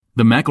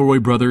The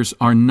McElroy brothers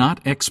are not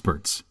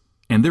experts,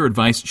 and their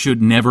advice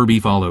should never be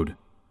followed.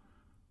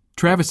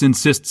 Travis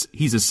insists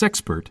he's a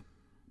sexpert,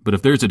 but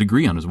if there's a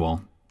degree on his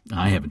wall,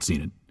 I haven't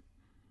seen it.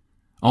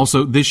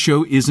 Also, this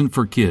show isn't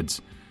for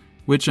kids,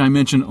 which I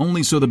mention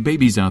only so the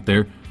babies out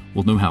there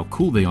will know how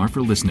cool they are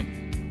for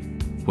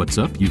listening. What's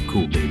up, you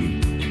cool baby?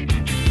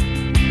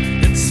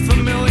 It's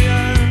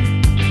familiar,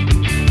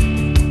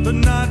 but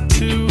not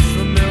too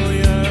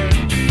familiar,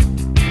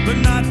 but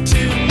not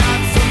too not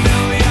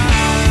familiar.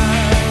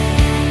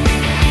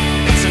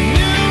 It's a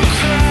new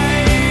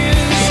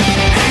craze.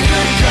 Hey,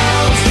 good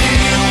girls, do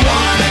you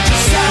wanna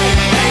just say,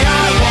 hey, I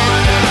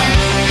wanna?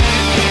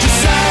 Just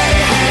say,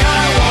 hey, I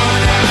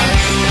wanna.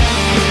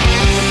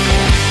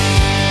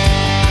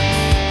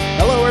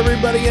 Hello,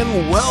 everybody,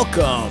 and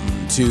welcome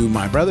to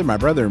My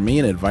Brother, Me,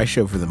 an advice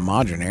show for the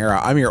modern era.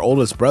 I'm your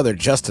oldest brother,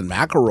 Justin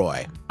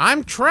McElroy.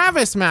 I'm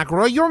Travis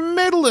McElroy, your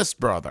middlest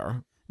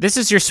brother. This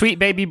is your sweet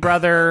baby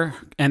brother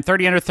and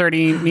 30 under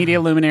 30 media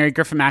luminary,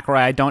 Griffin McElroy.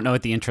 I don't know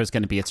what the intro is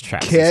going to be. It's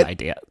Travis's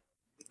idea.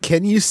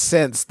 Can you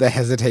sense the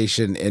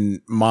hesitation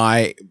in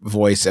my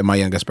voice and my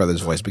youngest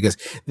brother's voice? Because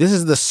this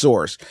is the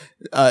source.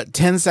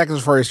 10 seconds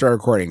before we started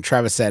recording,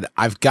 Travis said,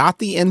 I've got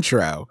the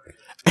intro.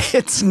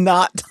 It's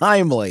not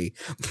timely.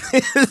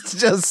 It's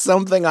just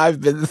something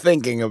I've been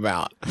thinking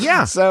about.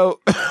 Yeah. So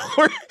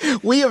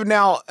we have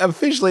now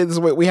officially this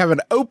week, we have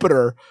an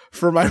opener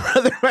for my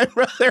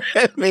brother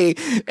and me,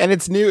 and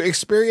it's new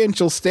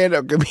experiential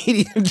stand-up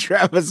comedian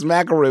Travis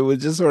McElroy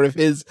with just sort of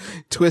his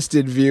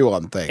twisted view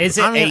on things.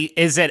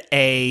 Is it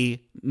a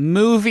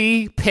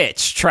movie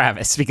pitch,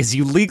 Travis? Because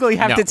you legally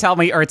have to tell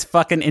me, or it's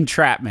fucking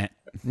entrapment.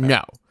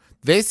 No.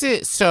 This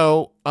is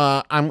so.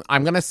 I'm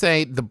gonna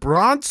say the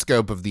broad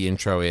scope of the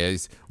intro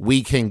is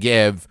we can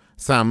give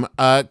some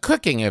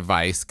cooking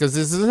advice because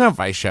this is an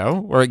advice show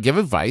where I give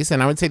advice,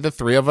 and I would say the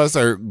three of us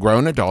are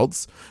grown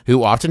adults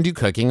who often do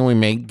cooking, and we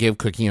may give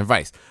cooking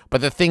advice.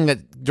 But the thing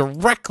that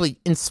directly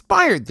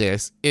inspired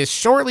this is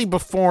shortly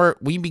before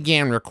we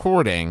began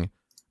recording,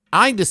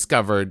 I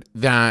discovered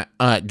that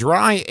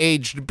dry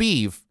aged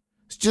beef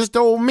is just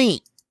old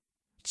meat,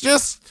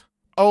 just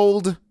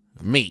old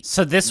meat.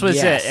 So this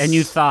was it, and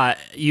you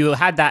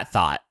had that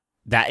thought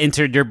that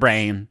entered your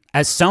brain,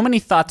 as so many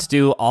thoughts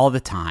do all the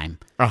time.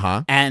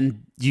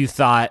 And you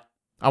thought,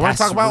 I want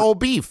to talk about old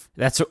beef.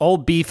 That's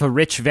old beef, a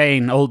rich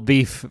vein, old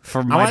beef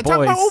for my boys. I want to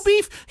talk about old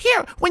beef.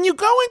 Here, when you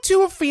go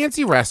into a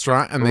fancy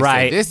restaurant and they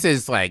say, this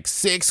is like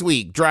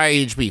 6-week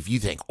dry-aged beef, you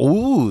think,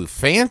 ooh,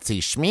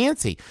 fancy,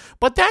 schmancy.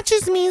 But that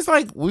just means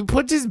like we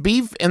put this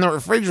beef in the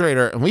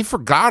refrigerator and we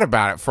forgot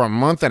about it for a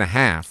month and a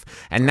half.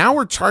 And now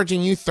we're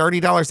charging you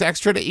 $30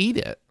 extra to eat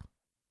it.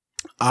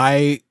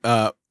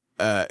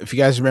 If you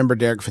guys remember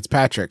Derek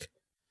Fitzpatrick,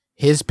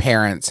 his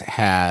parents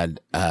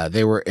had,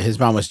 his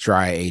mom was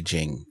dry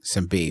aging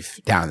some beef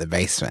down in the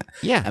basement.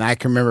 Yeah. And I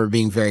can remember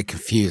being very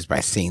confused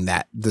by seeing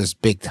this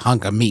big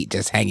hunk of meat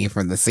just hanging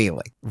from the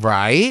ceiling.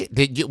 Right?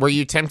 Were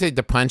you tempted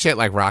to punch it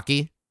like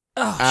Rocky?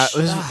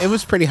 It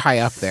was pretty high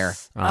up there.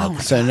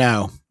 So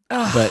no,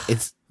 but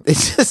it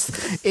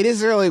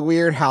is really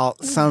weird how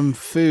some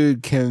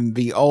food can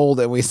be old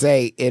and we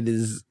say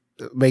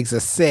makes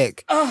us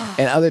sick.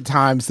 And other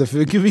times the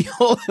food can be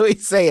old and we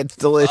say it's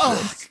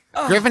delicious.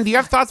 Griffin, do you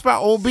have thoughts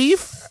about old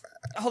beef?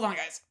 Hold on,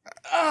 guys.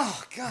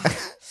 Oh, God.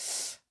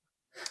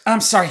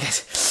 I'm sorry,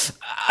 guys.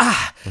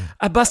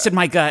 I busted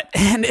my gut,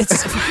 and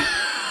it's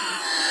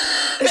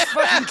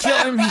fucking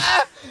killing me.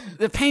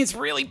 The pain's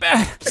really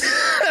bad.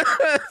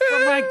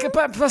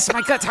 Busted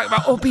my gut talking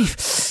about old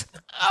beef.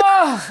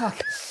 Oh, fuck.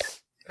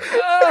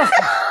 Oh.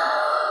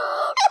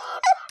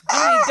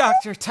 I need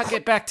doctor. Tuck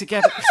it back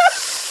together.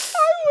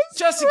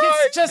 Justin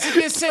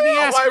gets Sydney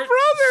asked. My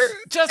brother.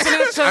 Justin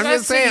asked. I'm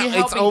just saying,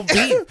 it's old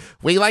beef.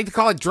 We like to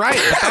call it dry.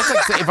 But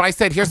that's like if I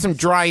said, here's some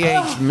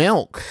dry-aged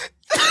milk.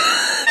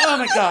 Oh,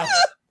 my God.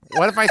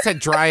 What if I said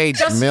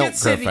dry-aged milk,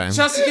 Griffin?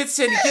 Justin gets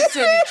Sydney.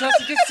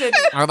 Justin gets Sydney.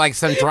 Or like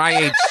some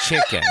dry-aged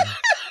chicken.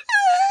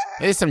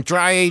 There's some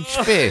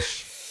dry-aged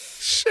fish.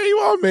 Shame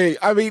on me.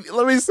 I mean,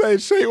 let me say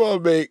shame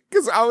on me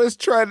because I was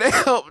trying to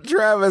help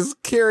Travis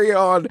carry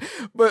on,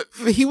 but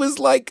he was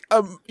like,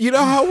 you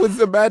know how with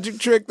the magic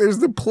trick, there's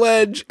the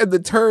pledge and the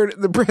turn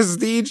and the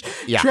prestige?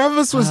 Yeah.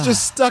 Travis was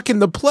just stuck in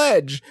the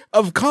pledge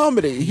of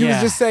comedy. He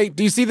was just saying,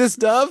 do you see this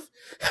dove?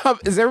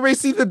 Does everybody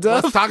see the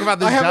dove? Let's talk about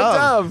this I have dove. a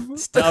dove.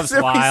 This Does dove's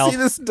everybody wild. see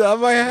this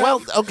dove I have?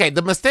 Well, okay,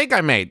 the mistake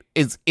I made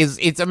is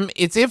if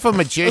a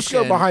magician... Let's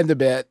go behind the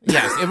bit.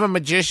 Yes, if a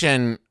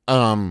magician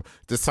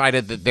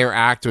decided that their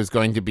act was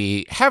going to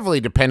be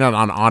heavily dependent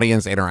on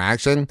audience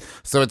interaction.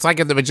 So it's like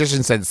if the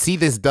magician said, see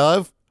this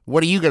dove?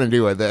 What are you going to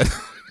do with it?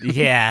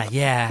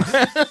 Yeah.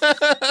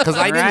 Because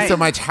I didn't so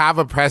much have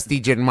a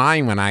prestige in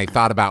mind when I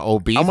thought about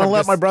old beef. I'm going to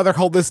let my brother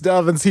hold this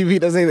dove and see if he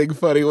does anything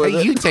funny with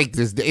it. You take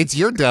this. It's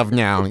your dove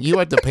now. You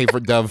have to pay for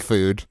dove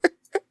food.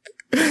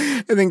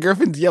 And then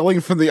Griffin's yelling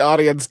from the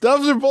audience,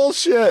 doves are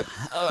bullshit.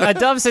 A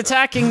dove's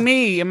attacking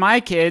me and my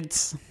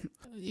kids.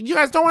 You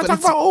guys don't want to talk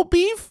about old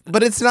beef?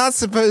 But it's not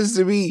supposed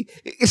to be.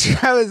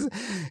 Travis,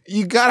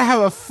 you gotta have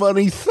a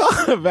funny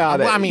thought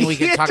about it. Well, I mean, we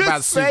can talk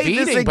about sous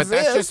vide, but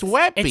that's just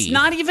wet beef. It's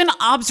not even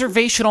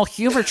observational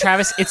humor,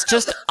 Travis. It's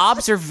just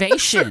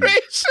observation.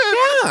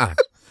 Yeah.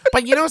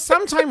 But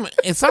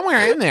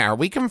somewhere in there,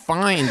 we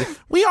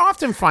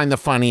often find the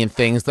funny in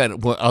things that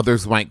what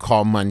others might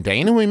call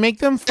mundane, and we make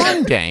them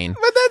fun-dane.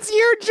 But that's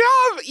your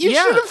job. You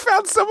should have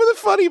found some of the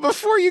funny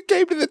before you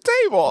came to the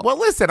table. Well,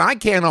 listen, I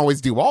can't always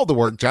do all the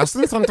work,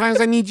 Justin.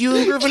 Sometimes I need you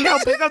and Griffin to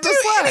help pick up the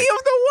slack. Any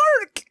of the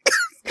work.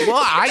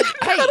 Well, I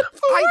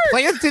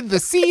planted the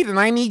seed, and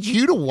I need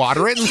you to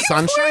water it and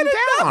sunshine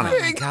down on it.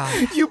 Oh,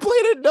 God. You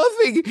planted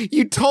nothing.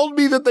 You told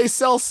me that they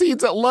sell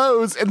seeds at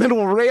Lowe's and then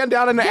ran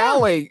down an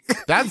alley.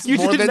 That's You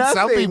more did than some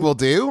nothing. people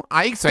do.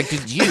 I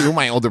expected you,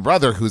 my older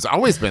brother, who's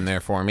always been there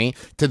for me,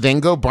 to then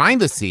go buy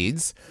the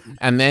seeds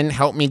and then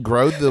help me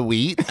grow the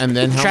wheat and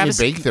then help Travis,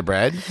 me bake the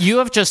bread. You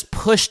have just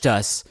pushed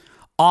us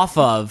off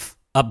of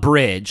a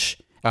bridge.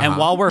 And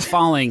while we're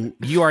falling,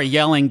 you are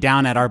yelling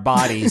down at our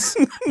bodies.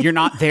 You're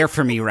not there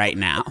for me right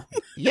now.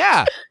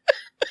 Yeah.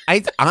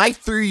 I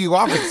threw you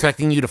off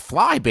expecting you to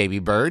fly, baby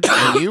bird,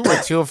 and you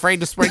were too afraid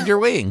to spread your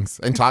wings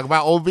and talk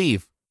about old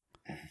beef.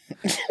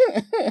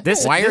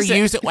 Why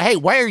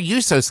are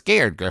you so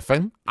scared,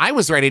 Griffin? I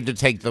was ready to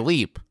take the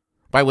leap,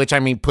 by which I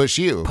mean push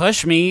you.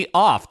 Push me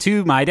off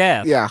to my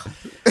death. Yeah.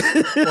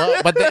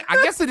 Well, but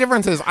I guess the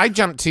difference is I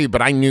jumped too,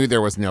 but I knew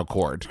there was no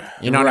cord.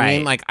 You know what I mean?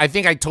 Right. Like, I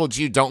think I told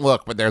you, don't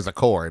look, but there's a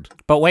cord.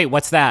 But wait,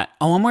 what's that?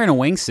 Oh, I'm wearing a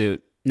wingsuit.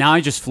 Now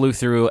I just flew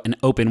through an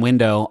open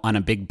window on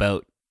a big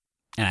boat.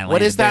 And I landed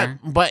What is that?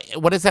 there. But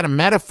what is that a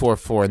metaphor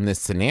for in this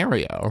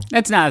scenario?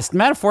 It's not a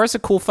metaphor. It's a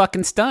cool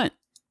fucking stunt.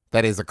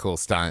 That is a cool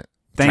stunt.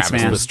 Thanks,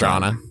 Travis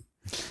man. Pastrana.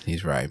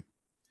 He's right.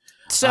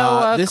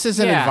 So This is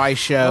an advice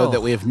show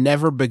that we have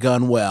never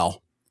begun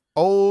well.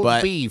 Old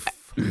But- beef.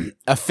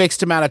 A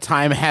fixed amount of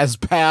time has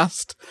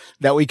passed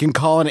that we can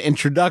call an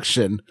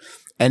introduction,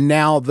 and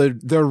now the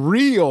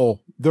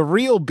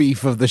real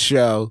beef of the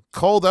show.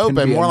 Cold can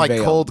open, be more like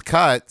unveiled. cold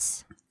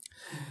cuts.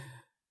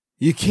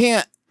 You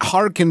can't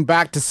harken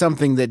back to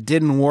something that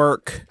didn't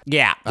work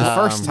Yeah. the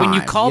first time. When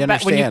you call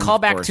back understand,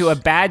 of to a course.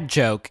 bad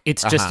joke,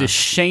 it's just a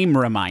shame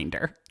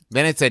reminder.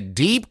 Then it's a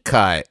deep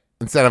cut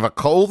instead of a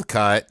cold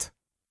cut.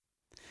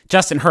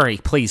 Justin, hurry,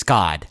 please,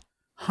 God.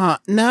 Huh?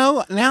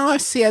 No. Now I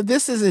see.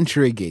 This is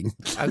intriguing.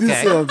 This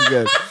Okay. sounds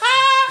good.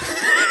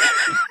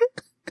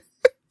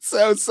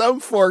 So some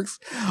forks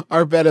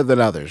are better than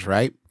others,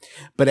 right?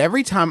 But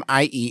every time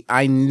I eat,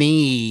 I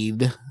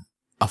need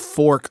a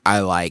fork I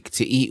like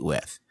to eat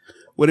with.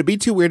 Would it be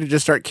too weird to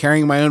just start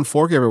carrying my own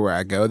fork everywhere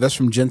I go? That's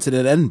from Jensen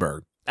at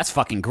Edinburgh. That's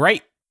fucking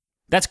great.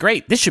 That's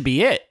great. This should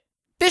be it.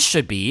 This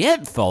should be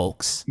it,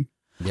 folks.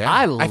 Yeah.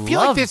 I feel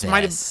like love this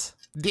might have.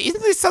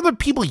 Isn't this something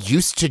people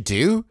used to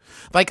do?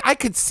 Like, I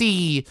could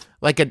see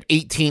like an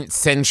 18th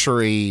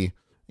century,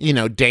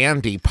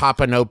 dandy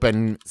popping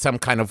open some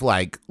kind of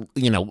like,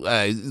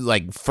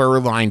 like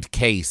fur-lined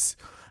case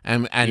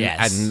and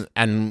Yes.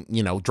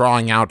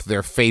 drawing out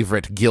their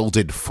favorite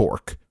gilded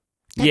fork.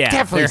 That Yeah,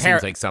 definitely their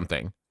seems like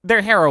something.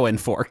 Their heroin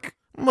fork.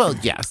 Well,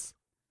 yes.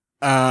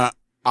 We're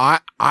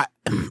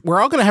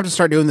all gonna have to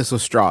start doing this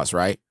with straws,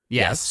 right?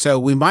 Yes. So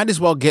we might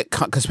as well get,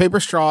 because paper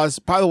straws,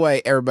 by the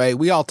way, everybody,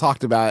 we all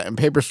talked about it, and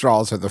paper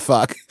straws are the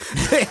fuck.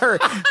 they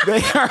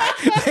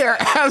are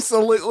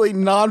absolutely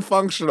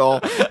non-functional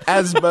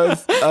as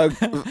both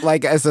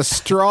as a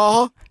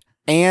straw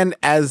and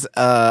as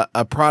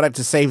a product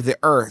to save the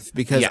earth,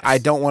 because Yes. I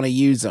don't want to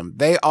use them.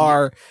 They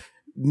are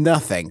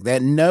nothing.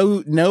 That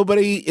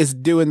nobody is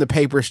doing the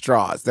paper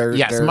straws. They're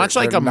Much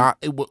like they're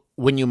not.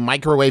 when you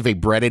microwave a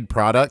breaded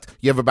product,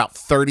 you have about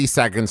 30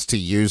 seconds to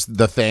use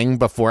the thing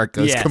before it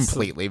goes Yes.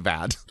 completely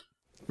bad.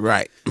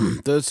 Right.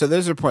 So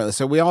those are pointless.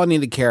 So we all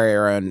need to carry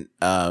our own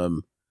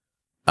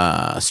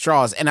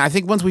straws. And I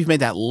think once we've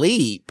made that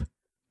leap,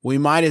 we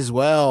might as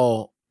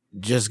well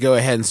just go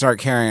ahead and start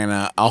carrying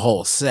a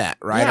whole set,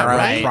 right? Yeah, Our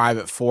right. own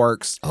private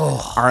forks,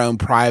 our own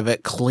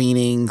private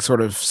cleaning sort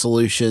of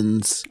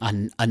solutions.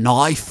 A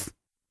knife.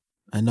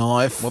 A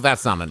knife. Well,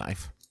 that's not a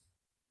knife.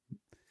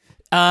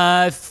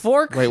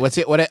 Fork. Wait, what's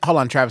it? Hold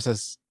on, Travis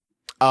says.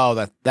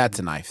 Oh, that's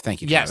a knife.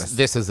 Thank you, Yes, Travis.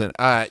 this isn't.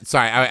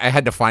 Sorry, I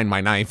had to find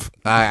my knife.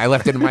 I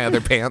left it in my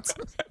other pants.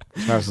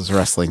 Travis was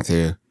wrestling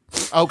too.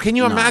 Oh, can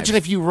you imagine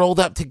if you rolled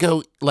up to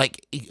go,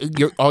 like,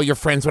 all your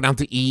friends went out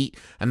to eat,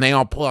 and they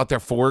all pull out their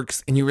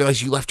forks, and you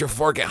realize you left your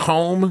fork at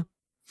home?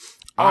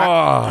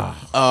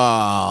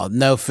 Oh,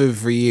 no food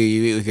for you.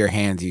 You eat with your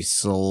hands, you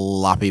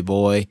sloppy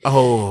boy.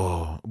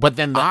 Oh, but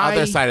then the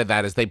other side of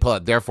that is they pull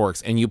out their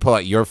forks and you pull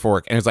out your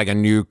fork and it's like a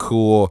new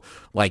cool,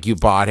 like you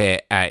bought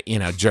it at,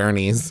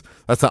 Journeys.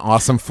 That's an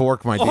awesome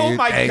fork, my dude. Oh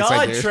my Thanks,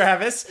 God, dude.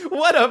 Travis.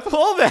 What a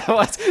pull that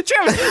was.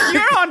 Travis,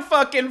 you're on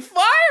fucking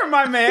fire,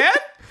 my man.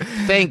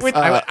 Thanks.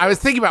 I was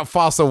thinking about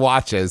fossil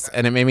watches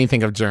and it made me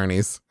think of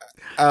Journeys.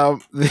 Do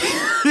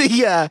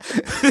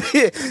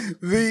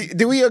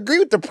we agree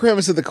with the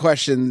premise of the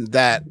question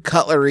that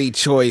cutlery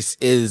choice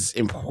is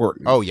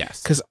important? Oh,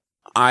 yes. Because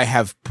I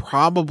have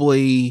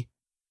probably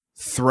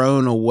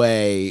thrown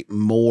away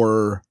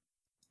more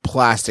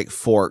plastic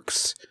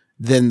forks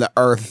than the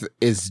earth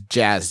is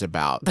jazzed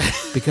about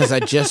because I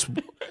just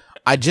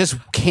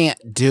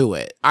can't do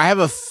it. I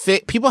have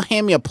people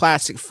hand me a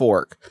plastic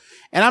fork,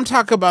 and I'm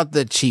talking about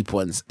the cheap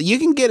ones. You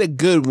can get a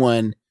good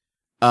one,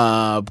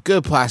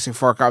 good plastic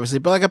fork, obviously,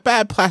 but like a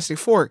bad plastic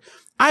fork,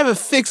 I have a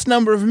fixed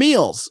number of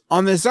meals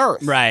on this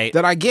earth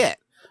that I get.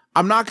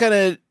 I'm not going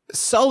to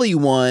sully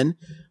one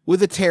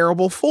with a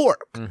terrible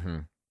fork. Mm-hmm.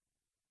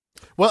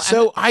 Well,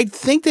 so I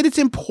think that it's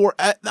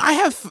important. I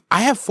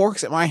have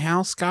forks at my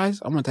house,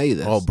 guys. I'm going to tell you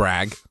this. Oh,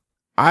 brag.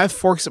 I have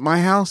forks at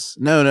my house.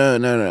 No.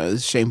 This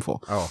is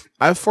shameful. Oh.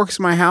 I have forks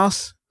at my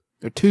house.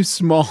 They're too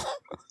small,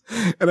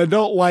 and I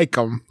don't like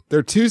them.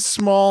 They're too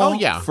small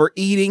for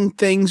eating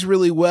things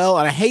really well,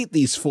 and I hate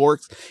these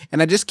forks,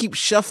 and I just keep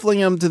shuffling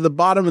them to the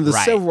bottom of the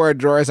silverware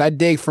drawer as I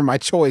dig for my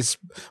choice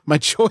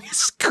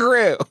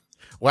screw.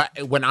 Well,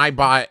 when I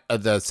bought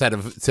the set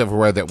of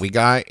silverware that we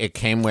got, it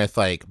came with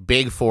like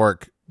big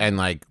fork and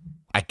like,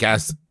 I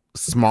guess,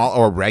 small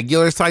or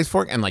regular size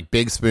fork and like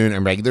big spoon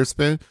and regular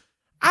spoon.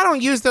 I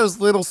don't use those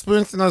little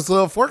spoons and those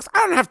little forks. I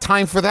don't have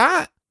time for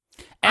that.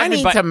 I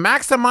need to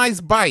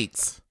maximize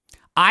bites.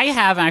 I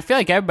have, and I feel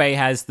like everybody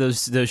has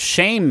those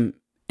shame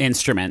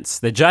instruments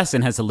that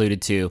Justin has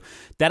alluded to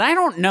that I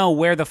don't know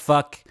where the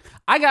fuck.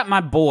 I got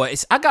my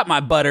boys. I got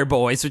my butter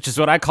boys, which is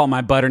what I call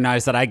my butter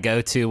knives that I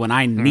go to when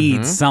I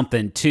need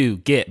something to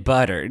get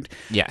buttered.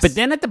 Yes. But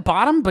then at the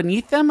bottom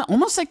beneath them,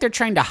 almost like they're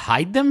trying to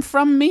hide them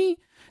from me,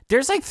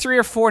 there's like 3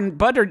 or 4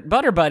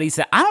 butter buddies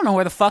that I don't know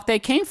where the fuck they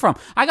came from.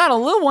 I got a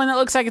little one that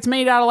looks like it's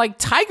made out of like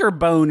tiger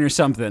bone or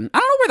something. I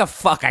don't know where the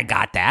fuck I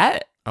got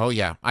that. Oh,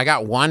 yeah. I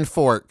got one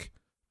fork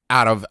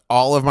out of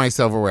all of my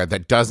silverware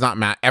that does not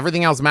match.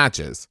 Everything else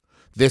matches.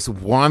 This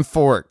one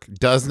fork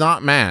does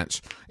not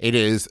match. It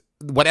is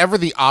whatever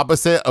the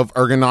opposite of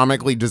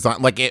ergonomically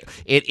designed. Like it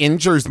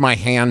injures my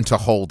hand to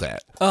hold it.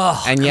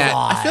 Oh, and yet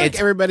God. I feel like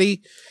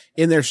everybody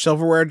in their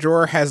silverware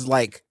drawer has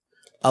like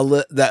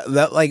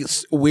that like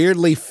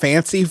weirdly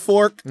fancy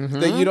fork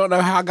that you don't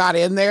know how got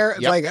in there.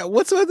 It's like,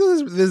 what's with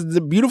this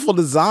beautiful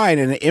design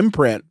and an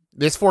imprint?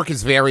 This fork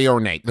is very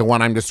ornate, the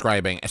one I'm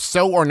describing.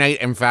 So ornate,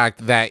 in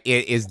fact, that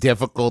it is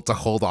difficult to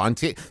hold on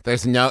to.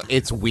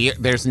 It's weird.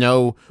 There's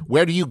no,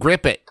 where do you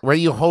grip it? Where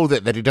do you hold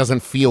it that it doesn't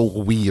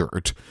feel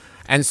weird?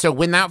 And so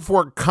when that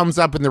fork comes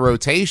up in the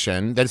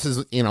rotation, this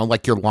is,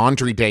 like your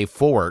laundry day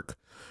fork,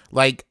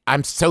 like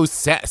I'm so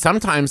set.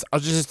 Sometimes I'll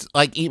just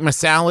like eat my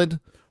salad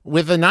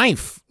with a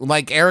knife,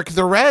 like Eric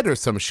the Red or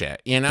some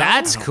shit,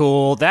 That's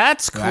cool.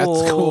 That's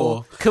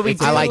cool. Could we?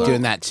 I like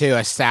doing that too.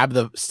 I stab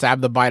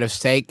the bite of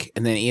steak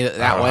and then eat it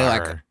that way.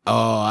 Like,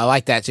 I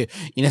like that too.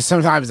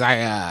 Sometimes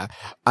I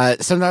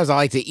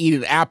like to eat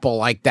an apple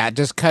like that,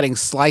 just cutting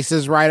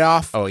slices right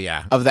off. Oh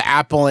yeah, of the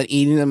apple and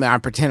eating them. And I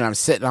pretend I'm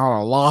sitting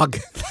on a log.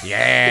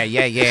 yeah.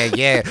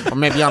 Or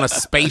maybe on a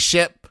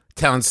spaceship,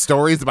 telling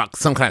stories about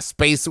some kind of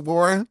space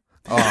war.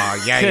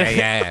 Oh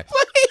yeah.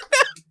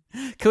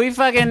 Can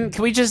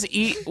we just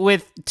eat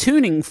with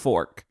tuning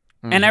fork?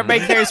 And everybody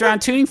carries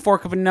around tuning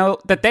fork of a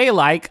note that they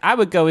like. I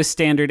would go with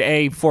standard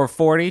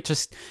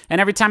A440.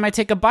 And every time I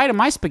take a bite of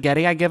my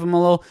spaghetti, I give them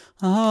a little,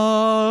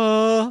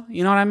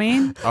 you know what I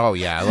mean? Oh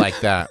yeah, I like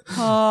that.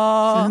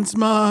 Since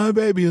my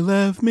baby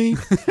left me.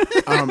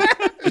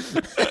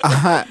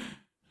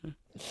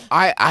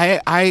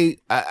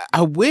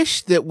 I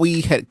wish that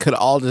we could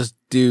all just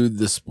do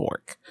the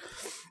spork.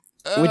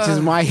 Which is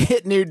my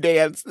hit new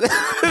dance.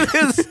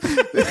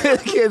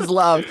 This kids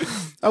love.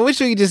 I wish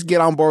we could just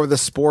get on board with the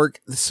spork.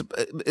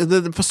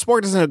 The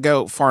spork doesn't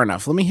go far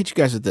enough. Let me hit you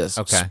guys with this.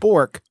 Okay.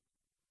 Spork,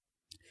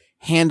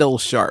 handle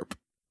sharp.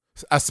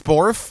 A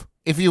sporf,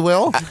 if you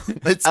will.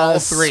 It's all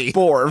three.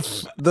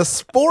 Sporf. The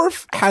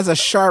sporf has a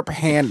sharp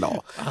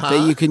handle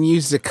that you can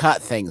use to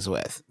cut things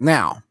with.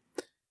 Now,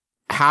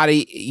 how do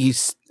you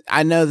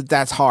I know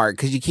that's hard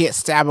because you can't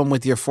stab them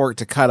with your fork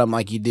to cut them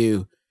like you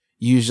do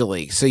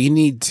usually. So you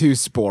need 2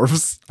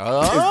 sporfs.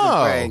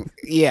 Oh.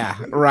 Yeah,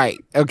 right.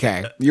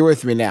 Okay. You're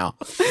with me now.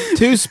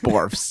 2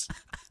 sporfs.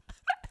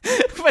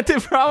 But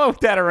the problem with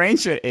that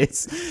arrangement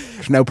is...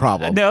 There's no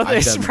problem. No,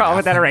 there's a problem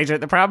with that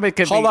arrangement. The problem it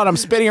could Hold on, I'm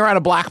spinning around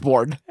a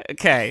blackboard.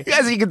 Okay.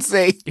 As you can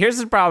see. Here's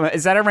the problem,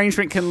 is that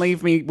arrangement can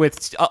leave me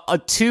with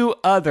 2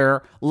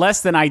 other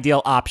less than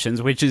ideal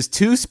options, which is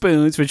 2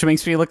 spoons, which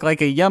makes me look like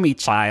a yummy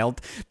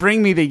child.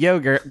 Bring me the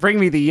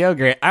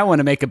yogurt. I want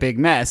to make a big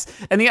mess.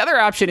 And the other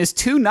option is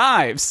 2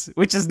 knives,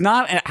 which is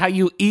not how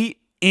you eat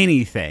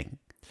anything.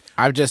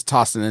 I've just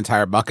tossed an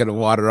entire bucket of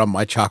water on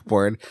my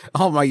chalkboard.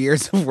 All my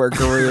years of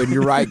work are ruined.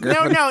 You're right,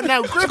 Griffin.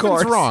 No.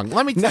 Griffin's wrong.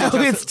 Let me tell you.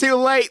 No, it's too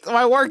late.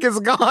 My work is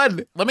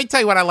gone. Let me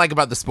tell you what I like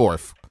about the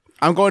Sporf.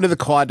 I'm going to the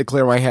quad to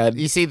clear my head.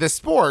 You see, the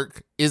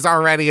spork is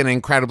already an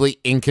incredibly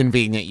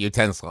inconvenient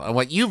utensil. And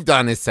what you've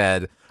done is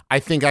said, I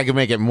think I can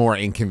make it more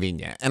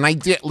inconvenient. And I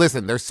did.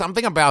 Listen, there's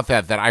something about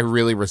that I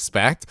really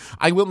respect.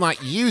 I will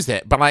not use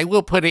it, but I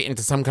will put it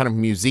into some kind of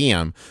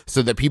museum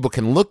so that people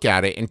can look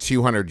at it in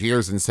 200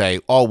 years and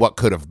say, oh, what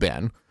could have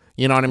been?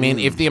 You know what I mean?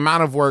 If the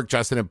amount of work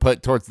Justin had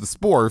put towards the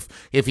Sporf,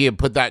 if he had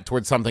put that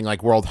towards something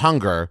like World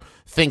Hunger,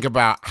 think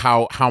about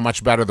how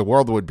much better the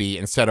world would be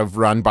instead of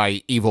run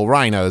by evil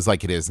rhinos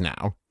like it is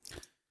now.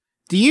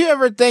 Do you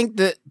ever think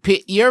that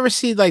you ever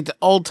see like the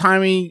old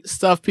timey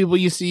stuff people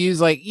used to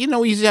use? Like,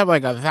 we used to have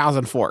like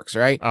 1,000 forks,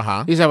 right?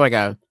 Uh-huh. We used to have like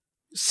a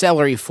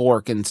celery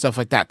fork and stuff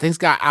like that. Things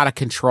got out of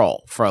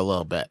control for a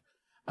little bit.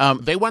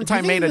 They one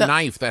time made a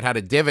knife that had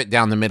a divot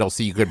down the middle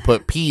so you could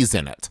put peas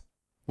in it.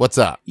 What's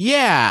up?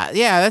 Yeah,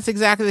 that's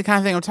exactly the kind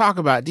of thing I'm talking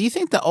about. Do you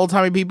think the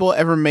old-timey people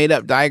ever made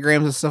up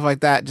diagrams and stuff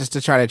like that just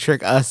to try to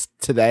trick us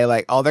today?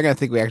 Like, they're going to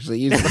think we actually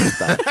use this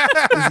stuff.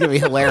 This is going to be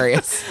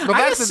hilarious. But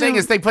that's the thing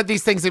is they put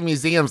these things in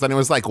museums and it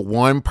was like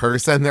one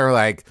person. They were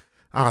like,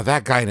 oh,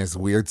 that guy and his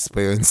weird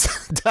spoons.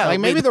 Like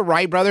maybe the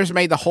Wright brothers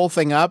made the whole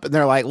thing up and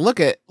they're like, look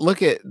at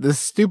this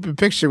stupid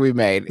picture we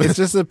made. It's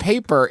just a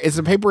paper. It's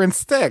a paper and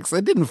sticks.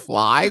 It didn't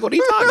fly. What are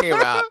you talking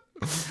about?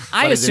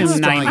 I assume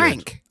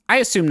 90. I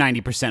assume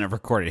 90% of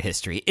recorded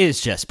history is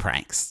just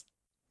pranks.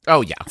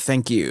 Oh, yeah.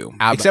 Thank you.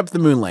 Except the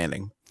moon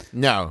landing.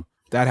 No.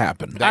 That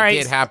happened. That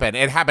did happen.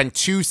 It happened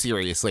too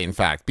seriously, in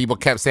fact. People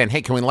kept saying,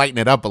 hey, can we lighten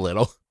it up a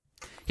little?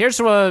 Here's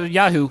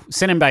Yahoo,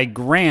 sent in by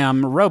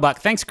Graham Roebuck.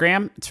 Thanks,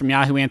 Graham. It's from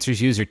Yahoo Answers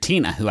user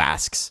Tina, who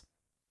asks,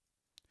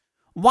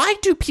 why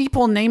do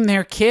people name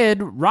their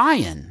kid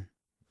Ryan?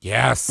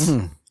 Yes.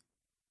 Now,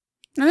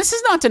 this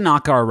is not to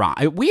knock our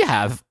Ryan. We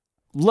have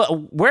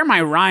where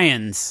my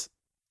Ryans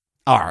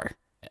are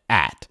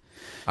at.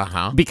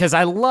 Uh-huh. Because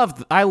I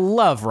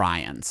love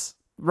Ryans.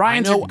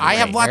 Ryans are I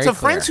have great. lots Very of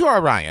friends who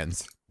are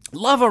Ryans.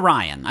 Love a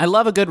Ryan. I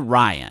love a good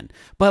Ryan.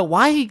 But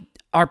why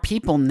are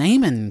people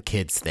naming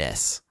kids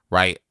this?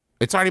 Right.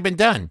 It's already been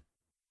done.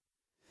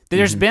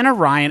 There's been a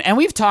Ryan, and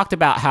we've talked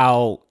about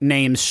how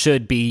names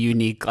should be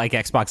unique, like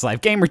Xbox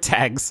Live gamer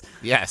tags.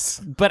 Yes.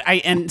 But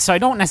so I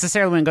don't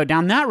necessarily want to go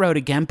down that road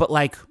again, but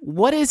like,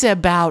 what is it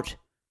about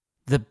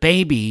the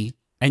baby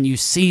and you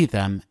see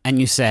them and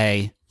you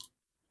say,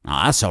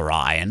 oh, that's a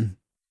Ryan.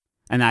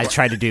 And I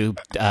try to do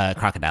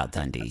Crocodile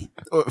Dundee.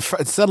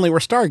 Suddenly we're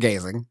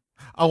stargazing.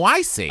 Oh,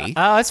 I see.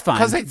 Oh, it's fine.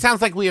 Because it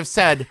sounds like we have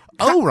said,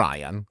 oh,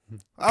 Ryan.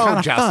 Oh,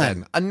 Kinda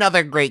Justin. fun.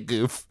 Another great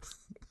goof.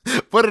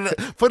 Put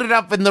it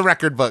up in the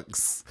record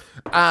books.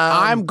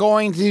 I'm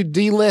going to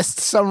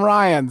delist some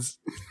Ryans.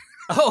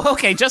 Oh,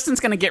 okay. Justin's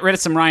going to get rid of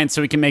some Ryans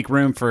so we can make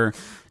room for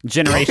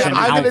Generation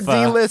I'm going to Alpha.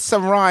 delist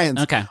some Ryans.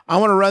 Okay. I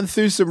want to run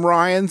through some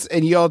Ryans,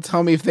 and y'all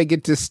tell me if they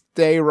get to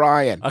stay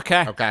Ryan.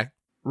 Okay. Okay.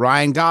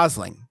 Ryan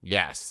Gosling.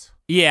 Yes.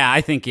 Yeah,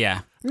 I think,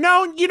 yeah.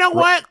 No, you know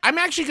what? I'm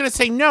actually going to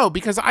say no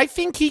because I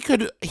think he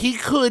could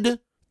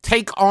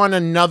take on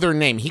another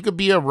name. He could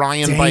be a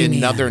Ryan by Damien.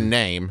 another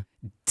name.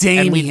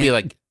 Damien. And we'd be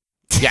like,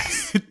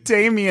 yes.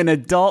 Damien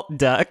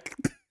Adultduck.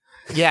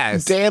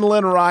 Yes.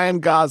 Danlin Ryan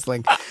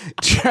Gosling.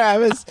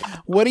 Travis,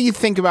 what do you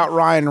think about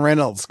Ryan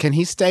Reynolds? Can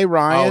he stay Oh,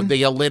 Ryan?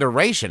 the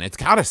alliteration. It's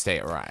got to stay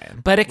at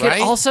Ryan. But it could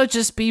right? also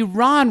just be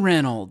Ron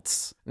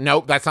Reynolds.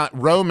 Nope, that's not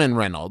Roman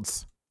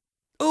Reynolds.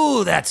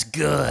 Ooh, that's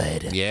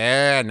good.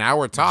 Yeah, now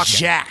we're talking.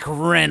 Jack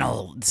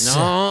Reynolds.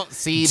 No,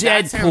 see,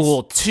 that sounds-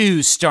 Deadpool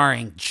 2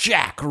 starring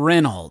Jack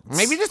Reynolds.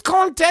 Maybe just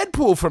call him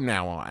Deadpool from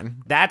now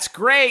on. That's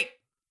great.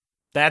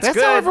 That's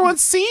good. how everyone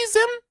sees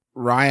him.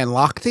 Ryan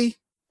Lochte?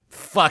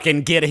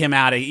 Fucking get him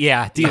out of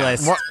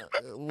D-list.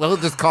 We'll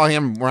just call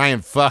him Ryan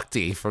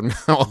Fuckty from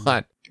now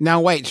on. Now,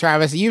 wait,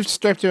 Travis, you've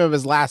stripped him of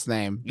his last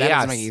name. That Yes.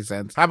 doesn't make any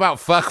sense. How about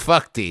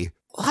Fuckty?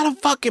 A lot of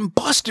fucking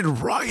busted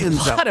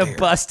Ryans A out lot there. of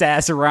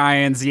bust-ass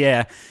Ryans,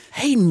 yeah.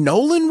 Hey,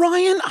 Nolan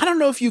Ryan? I don't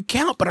know if you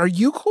count, but are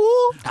you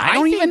cool? I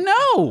don't even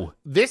know.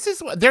 This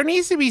is there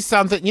needs to be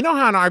something. You know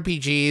how in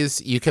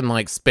RPGs you can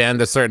like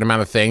spend a certain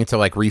amount of thing to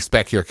like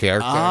respec your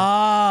character.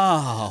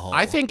 Oh.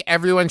 I think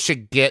everyone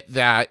should get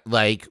that.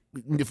 Like,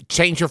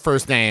 change your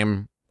first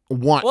name.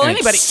 Well, and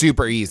anybody- it's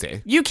super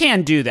easy. You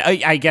can do that.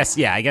 I guess,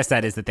 yeah, I guess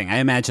that is the thing. I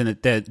imagine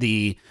that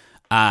the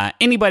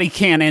anybody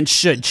can and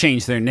should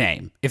change their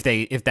name if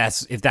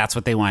that's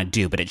what they want to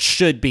do, but it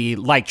should be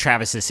like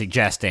Travis is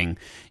suggesting.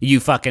 You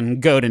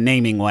fucking go to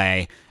Naming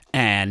Way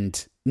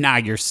and now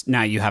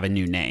you have a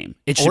new name.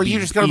 It should Or be you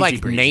just go to easy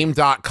like breezy.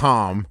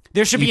 name.com.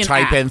 There should be you an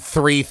type app. in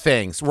 3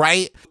 things,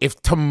 right?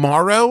 If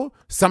tomorrow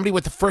somebody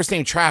with the first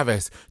name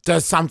Travis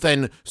does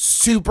something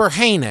super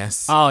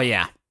heinous, Oh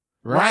yeah.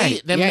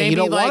 right? Then Yeah, you maybe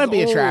don't like, wanna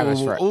be a Travis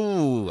ooh, for-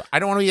 Ooh, I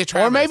don't want to be a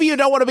Travis. Or maybe you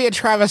don't want to be a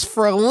Travis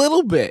for a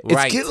little bit. It's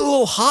Right. getting a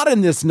little hot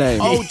in this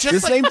name. Oh, just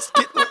this like- name's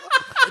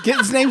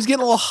his name's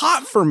getting a little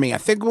hot for me. I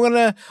think we're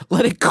gonna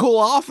let it cool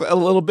off a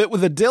little bit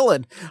with a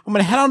Dylan. I'm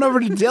gonna head on over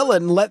to Dylan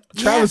and let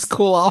Travis Yes.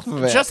 cool off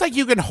of it. Just like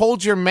you can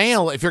hold your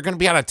mail if you're going to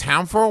be out of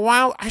town for a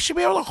while, I should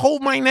be able to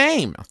hold my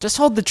name. Just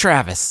hold the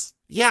Travis.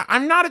 Yeah,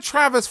 I'm not a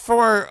Travis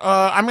for,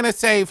 I'm going to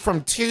say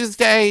from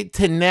Tuesday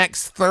to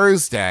next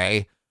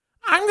Thursday.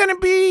 I'm going to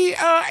be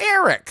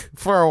Eric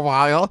for a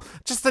while.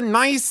 Just a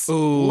nice,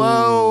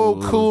 low,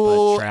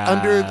 cool, but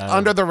Trav-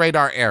 under the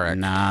radar Eric.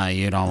 Nah,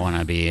 you don't want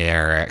to be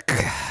Eric.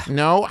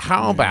 No,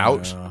 how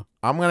about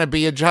I'm going to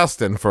be a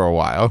Justin for a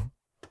while.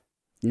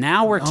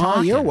 Now we're Oh,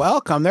 talking. you're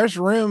welcome. There's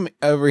room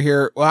over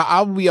here. Well,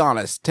 I'll be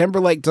honest.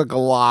 Timberlake took a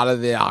lot of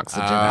the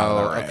oxygen out of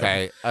the room.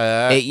 Okay.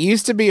 It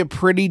used to be a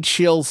pretty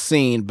chill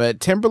scene, but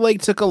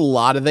Timberlake took a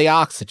lot of the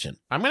oxygen.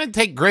 I'm going to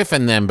take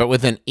Griffin then, but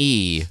with an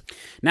E.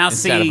 Now,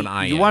 instead see, of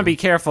an you IN. want to be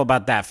careful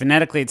about that.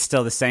 Phonetically, it's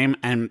still the same.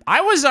 And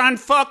I was on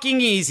fucking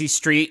Easy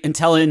Street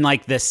until in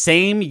like the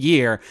same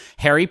year,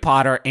 Harry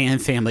Potter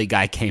and Family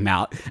Guy came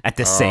out at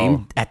the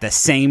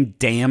same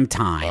damn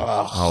time.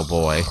 Oh,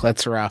 boy.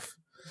 That's rough.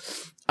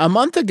 A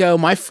month ago,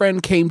 my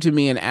friend came to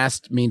me and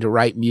asked me to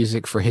write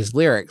music for his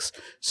lyrics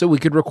so we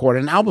could record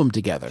an album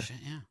together.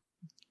 Yeah.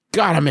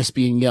 God, I miss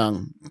being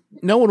young.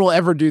 No one will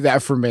ever do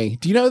that for me.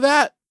 Do you know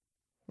that?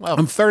 Well,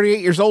 I'm 38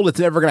 years old. It's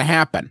never going to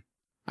happen.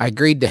 I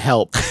agreed to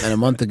help, and a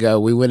month ago,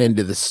 we went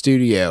into the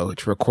studio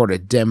to record a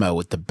demo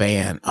with the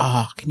band.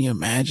 Oh, can you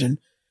imagine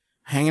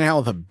hanging out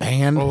with a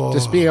band?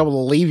 Just being able to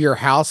leave your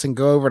house and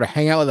go over to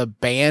hang out with a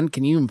band?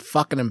 Can you even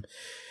fucking...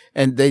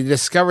 And they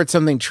discovered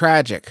something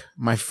tragic.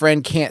 My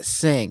friend can't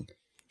sing.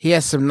 He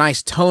has some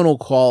nice tonal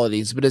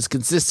qualities, but is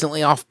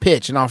consistently off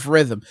pitch and off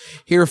rhythm.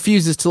 He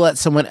refuses to let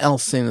someone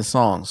else sing the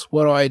songs.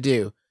 What do I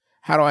do?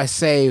 How do I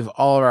save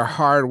all of our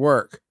hard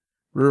work?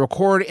 We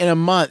record in a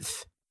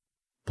month.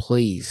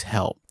 Please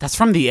help. That's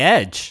from The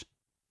Edge.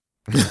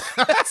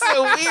 That's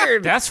so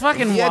weird. That's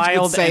fucking The Edge would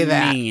wild say and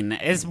that. mean.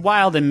 It's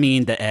wild and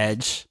mean, The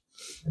Edge.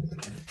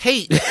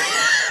 hey,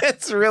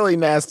 It's really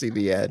nasty,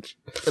 The Edge.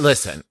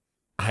 listen.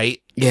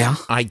 Yeah.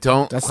 I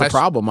don't... That's the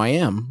problem. I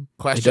am.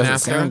 Question It doesn't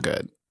asker? sound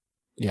good.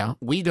 Yeah.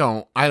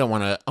 I don't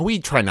want to, we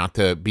try not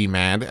to be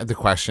mad at the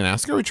question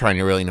asker. We try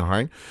really no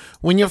hard.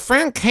 When your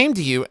friend came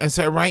to you and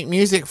said, write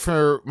music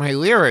for my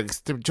lyrics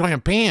to join a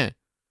band,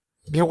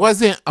 there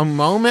wasn't a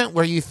moment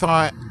where you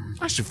thought,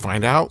 I should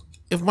find out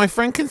if my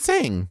friend can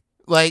sing.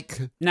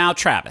 Like, Now,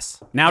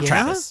 Travis. Yeah?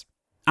 Travis.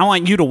 I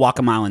want you to walk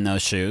a mile in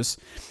those shoes.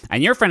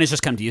 And your friend has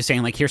just come to you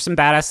saying, like, here's some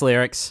badass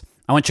lyrics.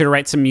 I want you to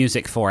write some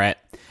music for it.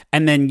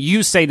 And then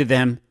you say to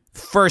them,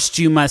 first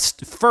you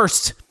must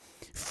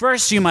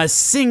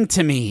sing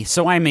to me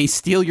so I may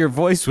steal your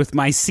voice with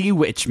my sea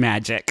witch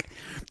magic.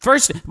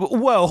 First,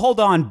 whoa, hold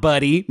on,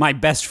 buddy, my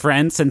best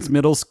friend since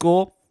middle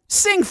school.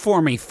 Sing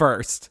for me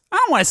first. I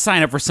don't want to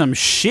sign up for some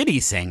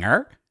shitty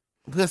singer.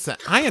 listen,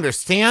 I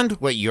understand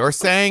what you're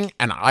saying,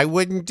 and I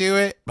wouldn't do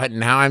it, but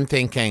now I'm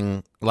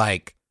thinking,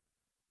 like,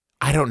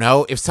 I don't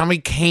know, if somebody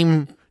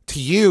came to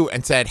you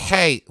and said,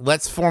 hey,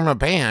 let's form a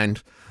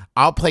band,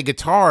 I'll play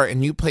guitar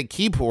and you play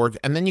keyboard,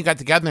 and then you got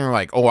together and you're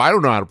like, oh, I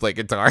don't know how to play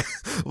guitar.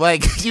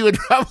 Like, you would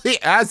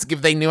probably ask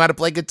if they knew how to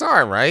play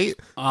guitar, right?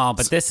 Oh,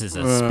 but this is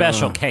a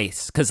special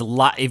case, because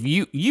if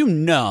you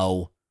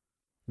know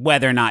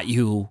whether or not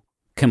you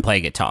can play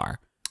guitar.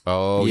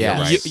 Oh, Yeah.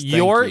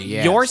 yeah, right.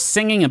 Your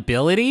singing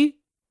ability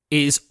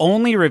is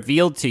only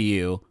revealed to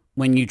you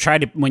when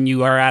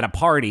you are at a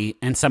party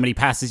and somebody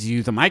passes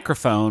you the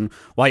microphone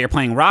while you're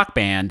playing Rock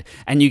Band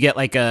and you get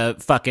like a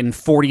fucking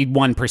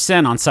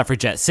 41% on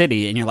Suffragette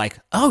City and you're like,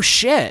 oh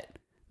shit,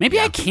 maybe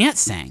I can't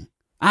sing.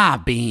 Ah,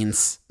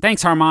 beans.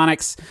 Thanks,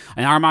 Harmonix.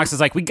 And Harmonix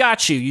is like, we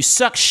got you. You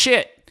suck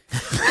shit.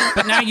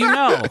 But now you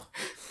know.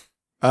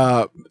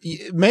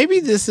 Maybe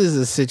this is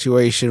a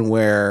situation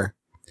where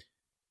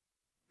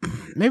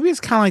maybe it's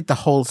kind of like the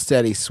Hold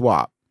Steady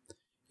swap.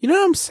 You know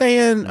what I'm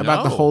saying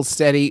about the No. Hold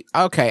Steady?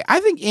 Okay,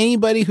 I think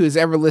anybody who's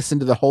ever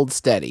listened to the Hold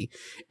Steady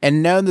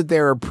and known that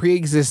they're a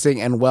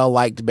pre-existing and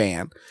well-liked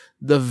band,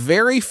 the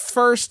very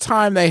first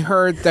time they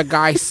heard the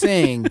guy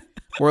sing,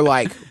 were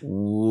like,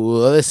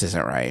 well, this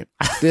isn't right.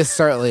 This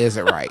certainly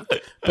isn't right.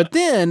 But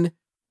then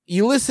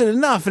you listen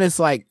enough and it's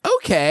like,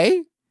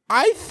 okay,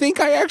 I think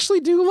I actually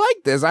do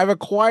like this. I've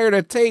acquired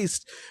a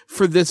taste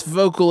for this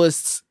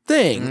vocalist's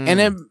thing, and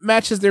it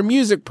matches their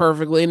music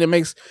perfectly, and it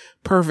makes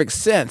perfect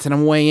sense, and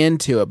I'm way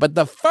into it. But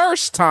the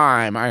first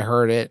time I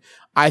heard it,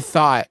 I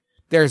thought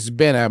there's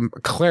been a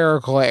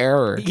clerical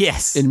error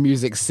Yes. in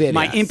Music City.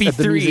 My at the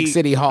MP3 Music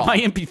City Hall. My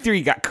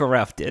MP3 got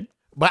corrupted.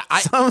 But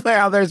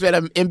Somehow there's been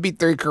an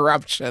MP3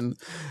 corruption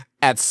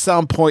at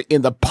some point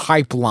in the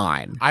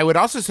pipeline. I would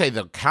also say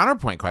the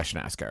counterpoint question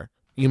asker,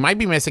 you might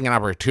be missing an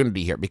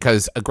opportunity here,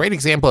 because a great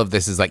example of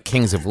this is like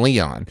Kings of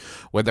Leon,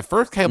 where the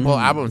first couple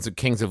albums of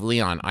Kings of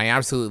Leon I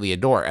absolutely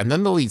adore, and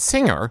then the lead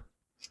singer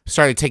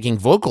started taking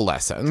vocal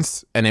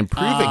lessons and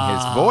improving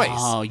his voice.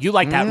 Oh, you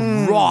like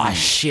that raw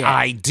shit.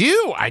 I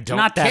do. I don't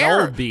Not that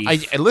care. old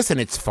beef. Listen,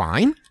 it's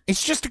fine.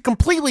 It's just a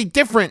completely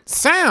different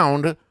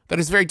sound that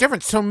is very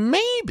different. So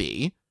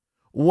maybe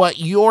what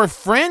your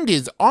friend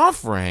is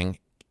offering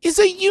is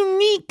a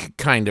unique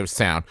kind of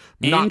sound.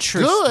 Not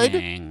good,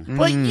 Interesting.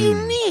 but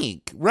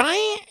unique,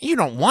 right? You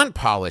don't want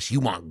polish.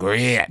 You want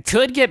grit.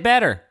 Could get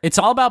better. It's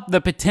all about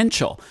the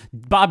potential.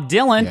 Bob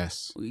Dylan,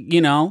 Yes.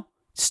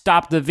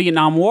 stopped the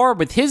Vietnam War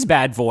with his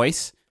bad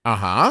voice.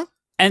 Uh-huh.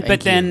 And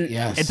but then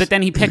Yes.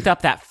 he picked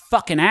up that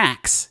fucking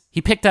axe.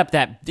 He plugged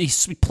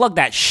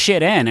that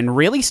shit in and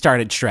really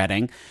started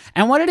shredding.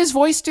 And what did his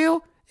voice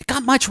do? It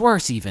got much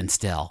worse even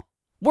still.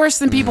 Worse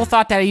than people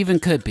thought that even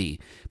could be.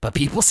 But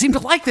people seem to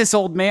like this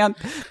old man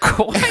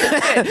quite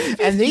a bit.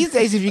 And these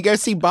days, if you go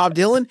see Bob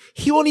Dylan,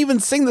 he won't even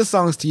sing the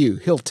songs to you.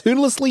 He'll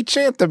tunelessly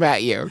chant them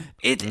at you.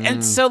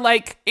 And so,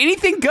 like,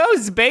 anything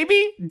goes,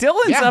 baby.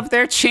 Dylan's up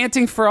there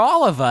chanting for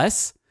all of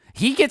us.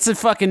 He gets a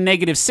fucking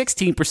negative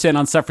 16%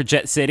 on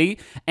Suffragette City,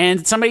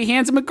 and somebody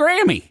hands him a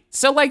Grammy.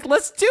 So, like,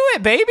 let's do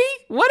it, baby.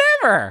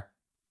 Whatever.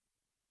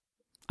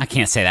 I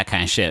can't say that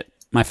kind of shit.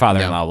 My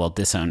father-in-law will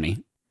disown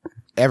me.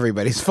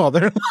 Everybody's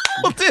father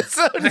will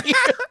disown you.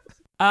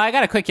 I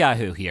got a quick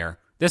Yahoo here.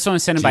 This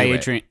one's sent by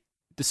Adrian.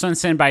 This one's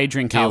sent by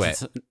Adrian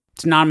Kells.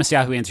 It's anonymous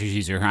Yahoo Answers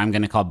user who I'm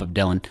going to call Bob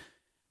Dylan.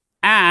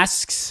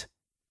 Asks,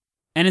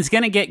 and it's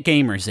going to get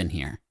gamers in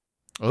here.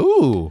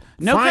 Ooh,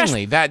 No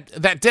finally, that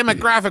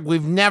demographic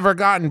we've never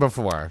gotten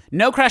before.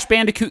 No Crash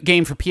Bandicoot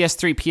game for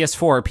PS3,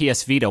 PS4, or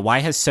PS Vita. Why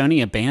has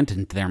Sony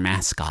abandoned their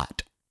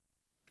mascot?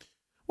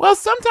 Well,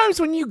 sometimes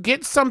when you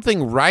get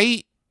something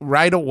right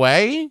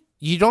away,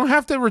 you don't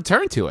have to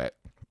return to it.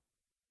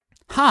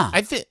 Huh.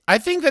 I think I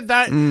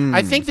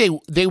think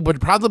they would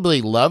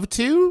probably love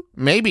to,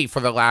 maybe for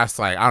the last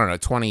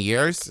 20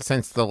 years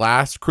since the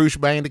last Crash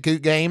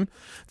Bandicoot game.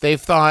 They've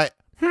thought,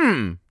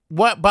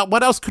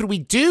 what else could we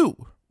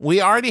do? We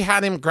already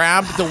had him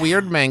grab the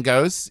weird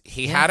mangoes.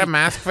 He had a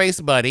mask face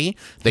buddy.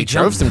 They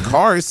drove some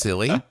cars,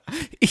 silly.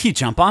 He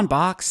jump on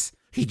box.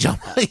 He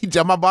jump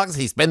on box.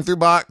 He spin through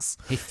box.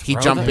 He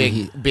jump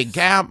big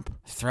gap.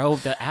 Throw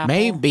the apple.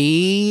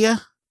 Maybe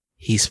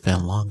he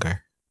spin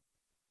longer.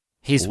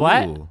 He's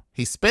what? Ooh,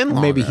 he spin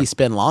longer. Maybe he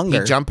spin longer.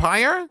 He jump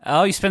higher.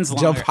 Oh, he spins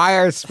longer. Jump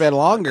higher, spin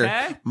longer.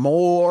 Okay.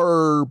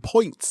 More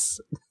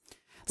points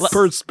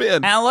per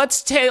spin. Now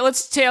let's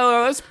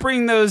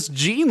bring those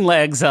jean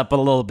legs up a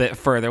little bit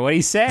further. What do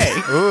you say?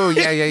 Ooh,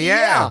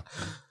 yeah.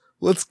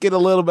 Let's get a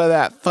little bit of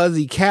that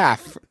fuzzy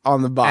calf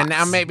on the box. And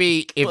now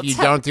maybe if you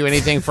don't do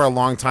anything for a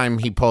long time,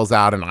 he pulls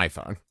out an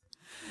iPhone.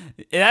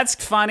 That's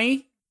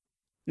funny.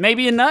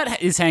 Maybe a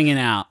nut is hanging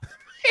out.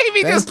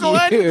 Maybe just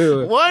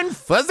one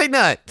fuzzy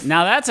nut.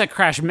 Now that's a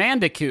Crash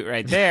Bandicoot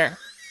right there.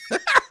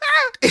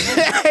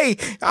 Hey,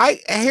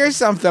 here's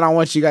something I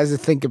want you guys to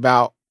think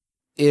about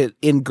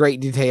in great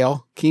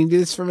detail. Can you do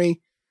this for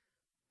me?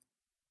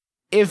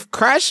 If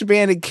Crash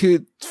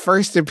Bandicoot's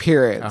first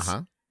appearance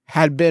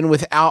had been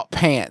without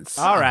pants,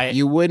 all right,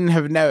 you wouldn't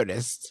have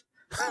noticed.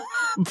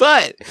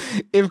 But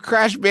if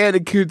Crash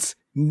Bandicoot's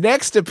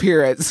next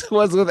appearance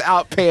was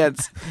without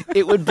pants,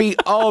 it would be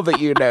all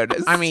that you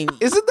notice. I mean,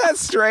 isn't that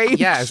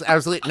strange? Yes,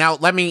 absolutely. Now,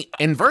 let me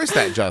inverse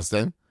that,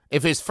 Justin.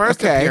 If his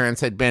first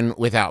appearance had been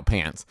without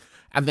pants,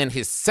 and then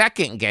his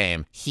second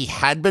game, he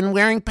had been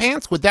wearing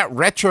pants, would that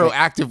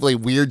retroactively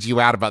weird you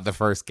out about the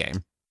first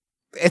game?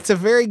 It's a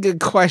very good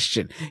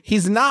question.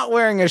 He's not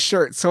wearing a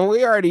shirt, so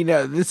we already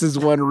know this is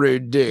one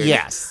rude dude.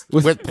 Yes.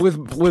 With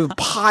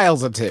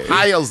piles of two.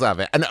 Piles of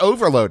it. An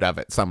overload of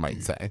it, some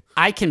might say.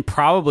 I can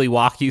probably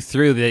walk you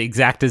through the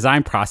exact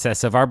design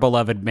process of our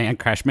beloved man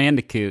Crash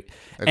Bandicoot.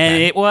 Okay.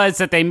 And it was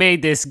that they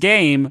made this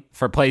game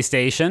for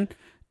PlayStation,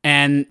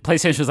 and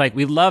PlayStation was like,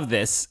 we love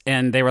this.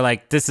 And they were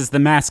like, this is the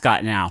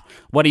mascot now.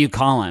 What do you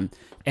call him?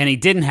 And he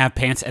didn't have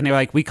pants, and they were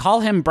like, we call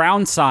him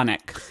Brown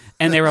Sonic.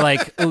 And they were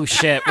like, oh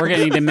shit, we're going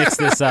to need to mix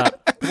this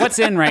up. What's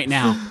in right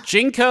now?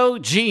 Jinko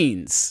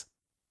jeans.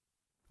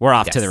 We're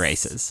off to the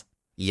races.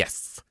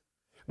 Yes.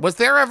 Was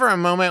there ever a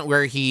moment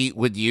where he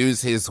would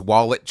use his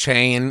wallet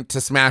chain to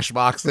smash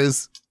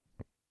boxes?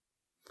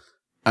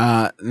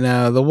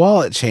 No, the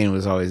wallet chain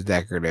was always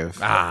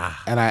decorative.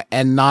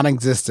 And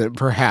non-existent,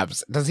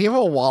 perhaps. Does he have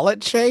a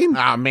wallet chain?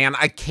 Ah, man,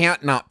 I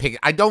can't not pick.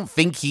 I don't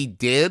think he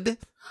did.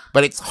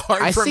 But it's hard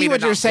for me to I see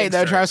what you're saying,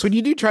 though, Travis. When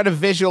you do try to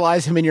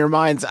visualize him in your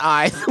mind's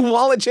eye, the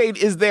wallet chain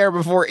is there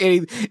before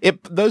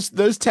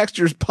those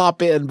textures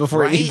pop in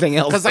before anything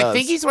else does. Because I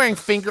think he's wearing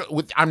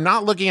I'm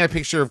not looking at a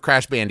picture of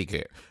Crash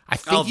Bandicoot. I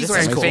think he's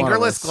wearing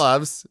fingerless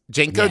gloves,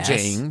 Jinko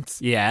jeans,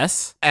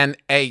 yes, and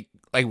a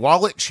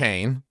wallet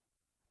chain,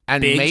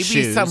 and big maybe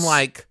shoes. some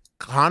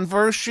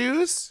Converse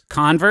shoes.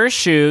 Converse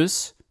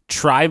shoes,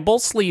 tribal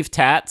sleeve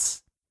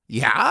tats.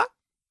 Yeah,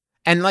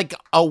 and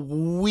a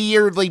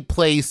weirdly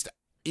placed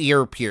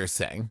ear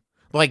piercing,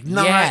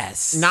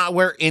 not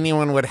where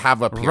anyone would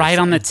have a piercing. Right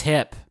on the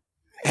tip.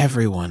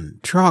 Everyone,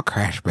 draw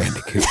Crash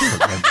Bandicoot from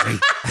memory.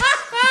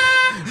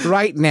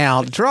 Right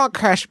now, draw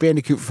Crash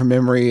Bandicoot from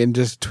memory and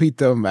just tweet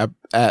them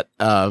at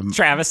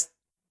Travis.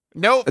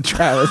 Nope.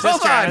 Travis.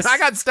 Hold on, I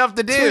got stuff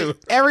to do.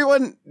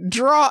 Everyone,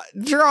 draw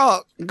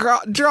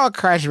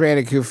Crash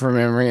Bandicoot from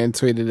memory and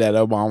tweet it at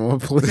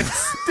Obama,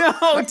 please.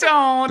 No,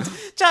 don't,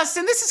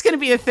 Justin. This is going to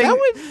be a thing.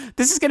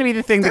 This is going to be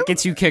the thing that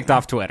gets you kicked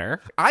off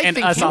Twitter. I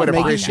think he would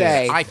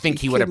appreciate it. I think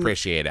he would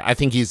appreciate it. I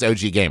think he's OG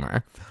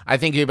gamer. I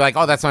think he'd be like,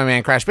 "Oh, that's my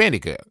man, Crash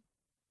Bandicoot."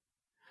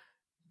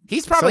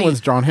 He's probably someone's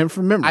drawn him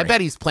from memory. I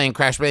bet he's playing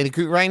Crash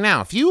Bandicoot right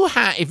now. If you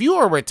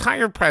were a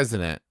retired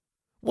president,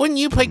 wouldn't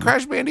you play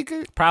Crash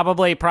Bandicoot?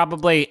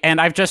 Probably. And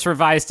I've just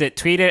revised it.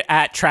 Tweet it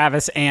at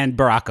Travis and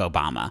Barack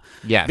Obama.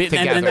 Yeah,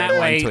 together in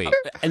one tweet.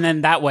 And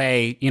then that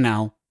way,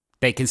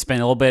 they can spend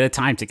a little bit of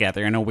time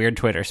together in a weird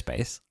Twitter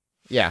space.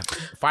 Yeah.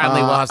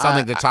 Finally, we'll have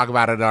something to talk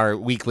about at our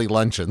weekly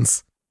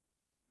luncheons.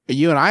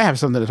 You and I have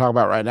something to talk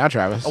about right now,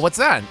 Travis. Oh, what's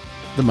that?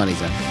 The money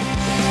zone.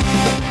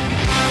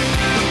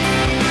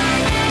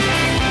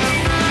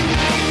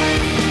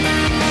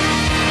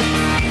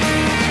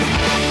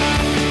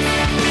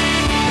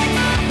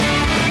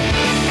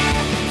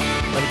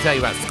 Let me tell you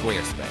about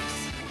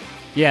Squarespace.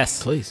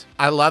 Yes. Please.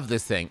 I love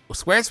this thing.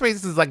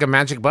 Squarespace is like a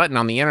magic button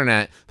on the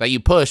internet that you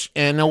push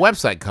and a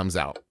website comes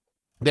out.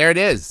 There it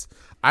is.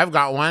 I've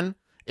got one.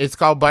 It's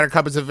called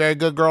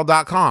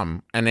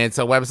buttercupisaverygoodgirl.com, and it's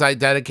a website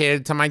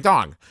dedicated to my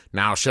dog.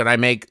 Now, should I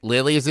make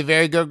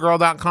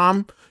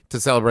lilyisaverygoodgirl.com to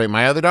celebrate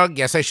my other dog?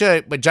 Yes, I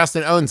should, but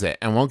Justin owns it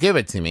and won't give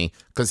it to me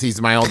because he's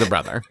my older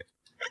brother.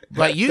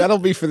 But That'll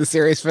be for the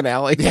series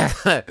finale. Yeah,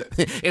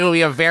 it will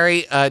be a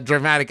very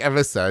dramatic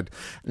episode.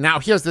 Now,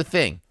 here's the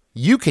thing.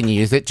 You can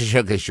use it to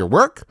showcase your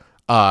work,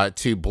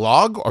 to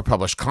blog or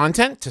publish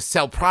content, to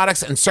sell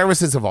products and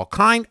services of all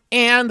kind,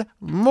 and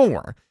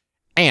more.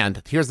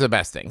 And here's the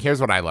best thing. Here's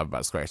what I love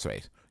about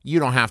Squarespace. You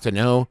don't have to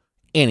know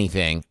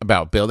anything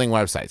about building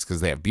websites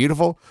because they have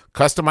beautiful,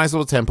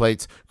 customizable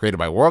templates created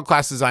by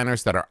world-class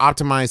designers that are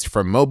optimized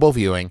for mobile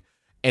viewing.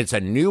 It's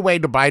a new way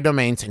to buy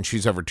domains and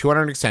choose over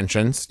 200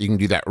 extensions. You can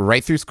do that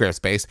right through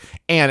Squarespace.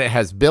 And it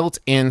has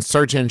built-in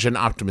search engine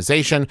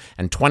optimization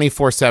and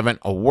 24/7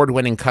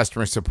 award-winning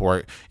customer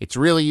support. It's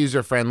really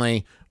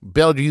user-friendly.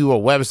 Build you a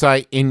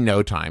website in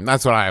no time.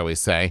 That's what I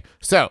always say.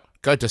 So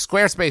go to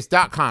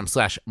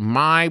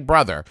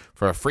squarespace.com/mybrother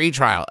for a free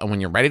trial. And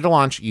when you're ready to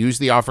launch, use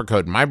the offer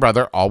code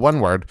MYBROTHER, all one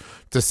word,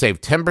 to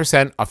save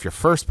 10% off your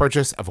first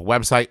purchase of a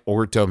website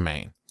or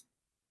domain.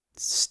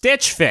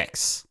 Stitch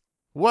Fix.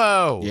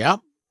 Whoa. Yep.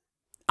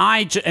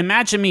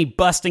 Imagine me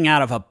busting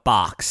out of a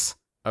box.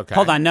 Okay.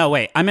 Hold on, no,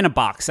 wait. I'm in a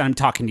box and I'm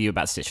talking to you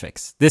about Stitch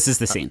Fix. This is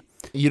the scene.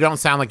 You don't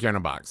sound like you're in a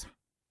box.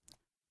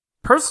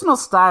 Personal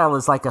style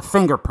is like a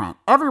fingerprint.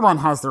 Everyone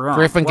has their own.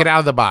 Griffin, get out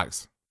of the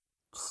box.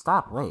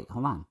 Stop, wait,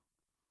 hold on.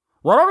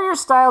 Whatever your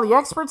style, the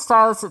expert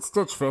stylists at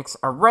Stitch Fix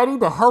are ready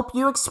to help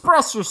you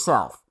express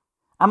yourself.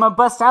 I'm gonna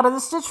bust out of the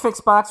Stitch Fix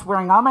box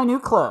wearing all my new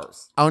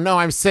clothes. Oh no,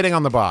 I'm sitting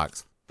on the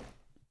box.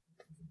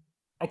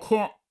 I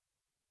can't.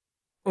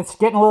 It's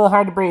getting a little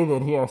hard to breathe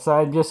in here, so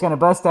I'm just gonna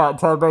bust out and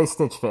tell everybody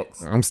Stitch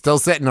Fix. I'm still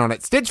sitting on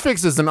it. Stitch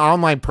Fix is an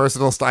online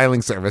personal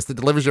styling service that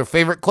delivers your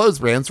favorite clothes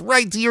brands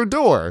right to your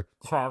door.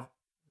 Trav,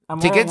 I'm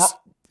Tickets.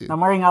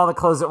 wearing all the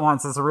clothes at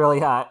once. It's really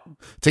hot.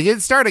 To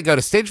get started, go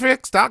to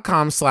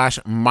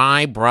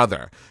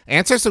stitchfix.com/mybrother.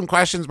 Answer some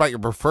questions about your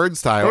preferred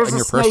style There's and a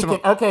your snake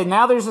personal. Okay,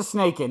 now there's a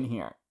snake in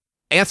here.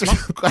 Answer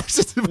some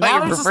questions about Now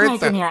your there's a preferred snake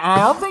style in here, and I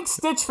don't think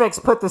Stitch Fix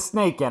put the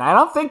snake in. I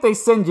don't think they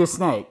send you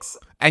snakes.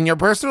 and your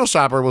personal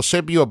shopper will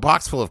ship you a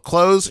box full of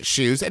clothes,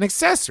 shoes, and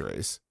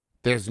accessories.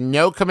 There's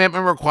no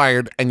commitment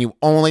required, and you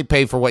only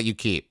pay for what you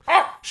keep.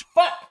 Fuck!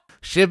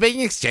 Shipping,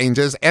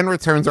 exchanges, and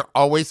returns are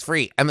always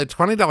free, and the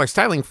 $20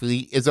 styling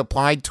fee is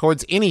applied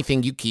towards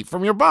anything you keep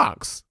from your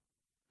box.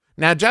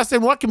 Now,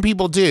 Justin, what can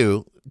people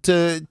do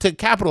to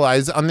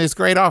capitalize on this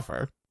great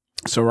offer?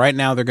 So right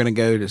now they're going to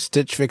go to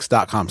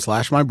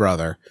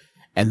stitchfix.com/mybrother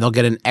and they'll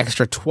get an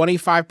extra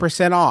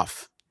 25%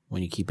 off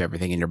when you keep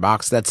everything in your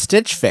box. That's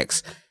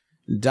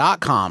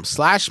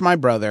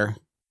stitchfix.com/mybrother,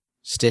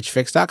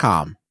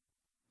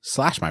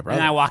 stitchfix.com/mybrother.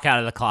 And I walk out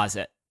of the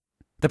closet.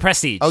 The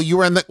Prestige. Oh, you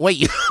were in the...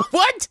 Wait,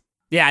 what?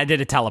 Yeah, I did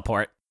a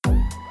teleport.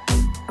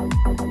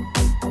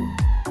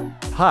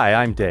 Hi,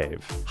 I'm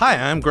Dave, Hi,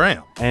 I'm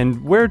Graham.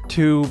 and we're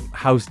two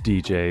house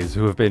DJs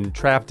who have been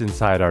trapped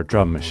inside our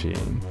drum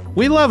machine.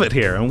 We love it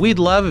here, and we'd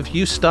love if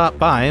you stopped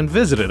by and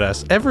visited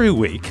us every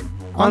week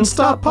on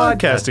Stop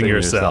Podcasting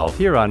Yourself.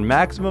 Here on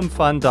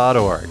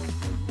MaximumFun.org.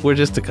 We're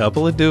just a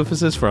couple of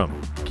doofuses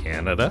from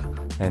Canada.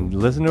 And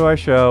listen to our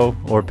show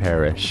or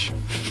perish.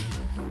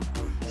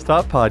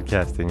 Stop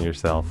podcasting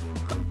yourself.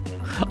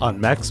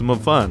 On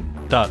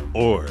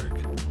MaximumFun.org.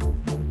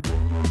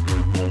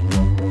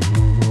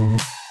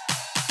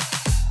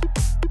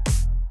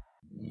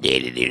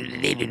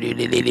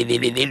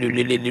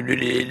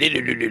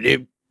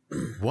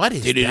 What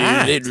is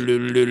that?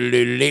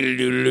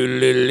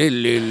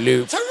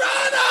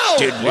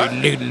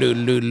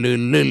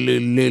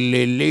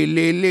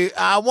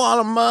 I want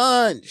a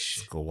munch.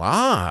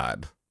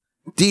 Squad.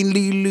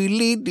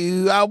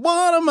 I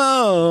want a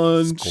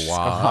munch. Squad.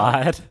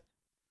 God.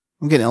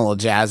 I'm getting a little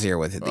jazzier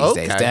with it these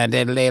Okay. days.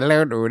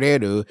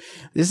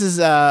 This is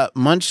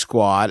Munch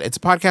Squad. It's a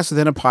podcast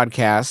within a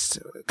podcast,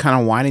 kind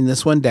of winding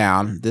this one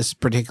down. This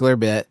particular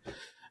bit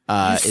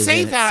You is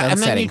say in its that,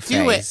 and then you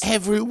sunsetting do it phase.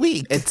 every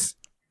week. It's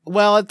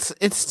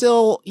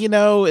still,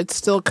 it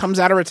still comes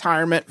out of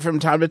retirement from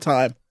time to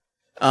time.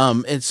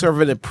 It's sort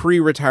of in a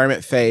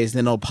pre-retirement phase,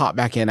 then it'll pop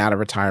back in out of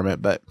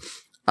retirement. But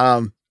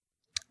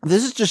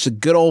this is just a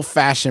good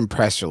old-fashioned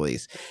press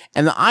release.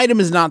 And the item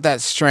is not that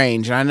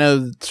strange. And I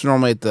know it's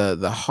normally at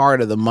the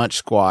heart of the Munch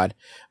Squad,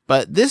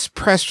 but this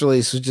press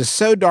release was just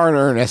so darn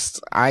earnest.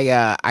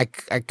 I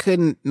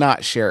couldn't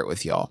not share it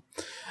with y'all.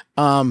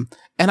 And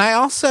I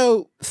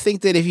also think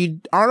that if you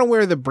aren't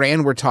aware of the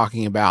brand we're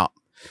talking about,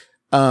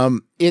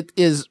 it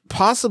is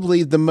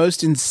possibly the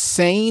most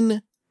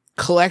insane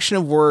collection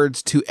of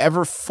words to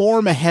ever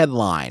form a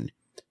headline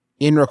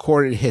in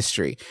recorded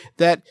history.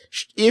 That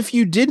if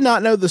you did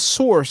not know the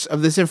source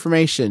of this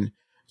information,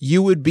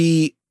 you would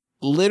be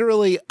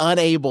literally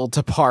unable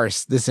to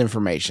parse this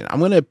information. I'm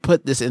going to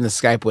put this in the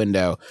Skype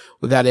window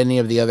without any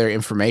of the other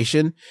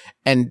information.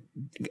 And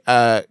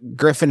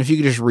Griffin, if you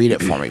could just read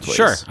it for me, please.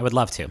 Sure, I would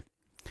love to.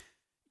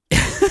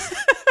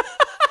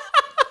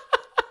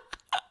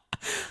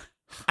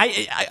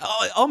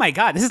 Oh my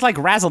God, this is like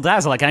razzle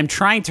dazzle. Like I'm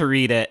trying to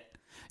read it.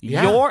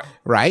 Yeah.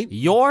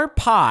 Your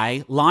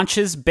pie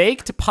launches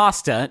baked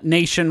pasta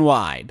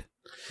nationwide.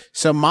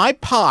 So my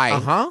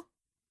pie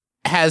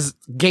has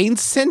gained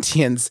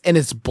sentience and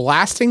it's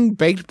blasting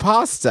baked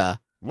pasta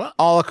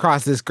all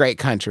across this great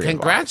country.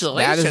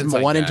 Congratulations. That is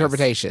one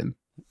interpretation.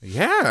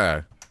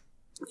 Yeah.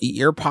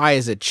 Your pie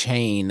is a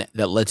chain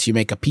that lets you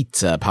make a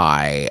pizza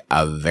pie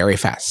very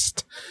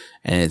fast.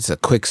 And it's a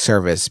quick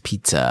service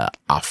pizza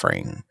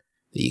offering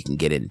that you can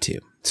get into.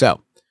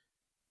 So,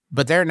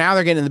 but they're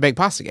getting in the baked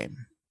pasta game.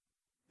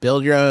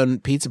 Build your own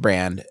pizza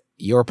brand.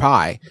 Your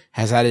Pie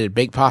has added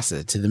baked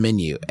pasta to the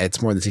menu at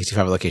its more than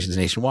 65 locations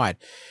nationwide.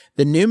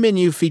 The new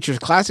menu features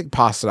classic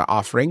pasta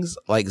offerings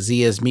like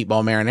Zia's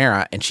Meatball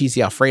Marinara and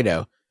Cheesy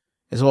Alfredo,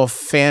 as well as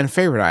fan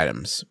favorite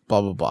items,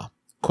 blah, blah, blah.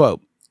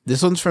 Quote,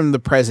 this one's from the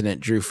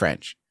president, Drew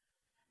French.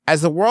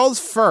 As the world's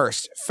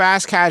first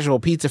fast casual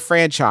pizza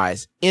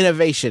franchise,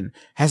 innovation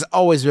has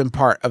always been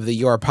part of the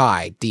Your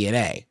Pie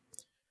DNA.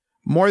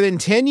 More than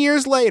 10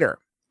 years later,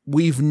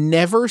 we've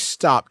never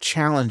stopped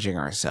challenging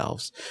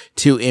ourselves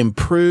to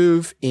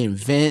improve,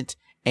 invent,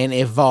 and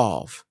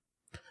evolve.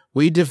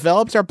 We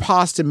developed our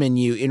pasta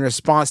menu in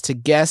response to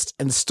guest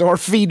and store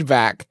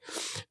feedback,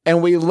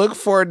 and we look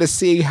forward to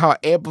seeing how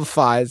it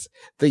amplifies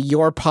the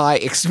Your Pie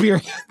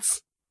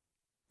experience,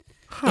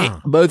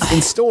 both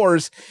in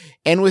stores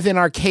and within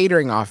our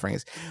catering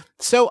offerings.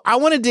 So I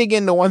want to dig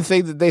into one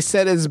thing that they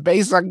said is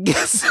based on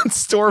guest and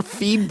store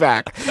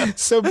feedback.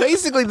 So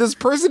basically, this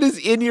person is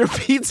in your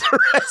pizza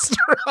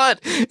restaurant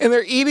and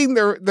they're eating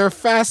their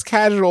fast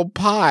casual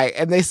pie,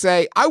 and they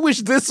say, "I wish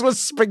this was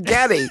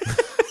spaghetti."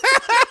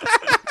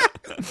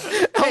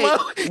 Hello,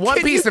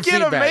 one piece of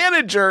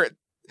feedback.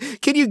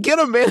 Can you get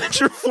a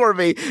manager for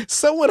me?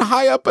 Someone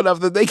high up enough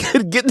that they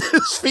could get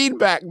this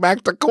feedback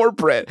back to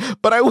corporate.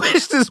 But I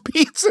wish this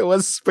pizza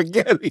was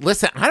spaghetti.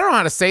 Listen, I don't know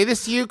how to say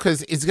this to you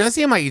because it's going to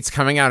seem like it's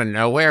coming out of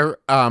nowhere.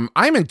 I'm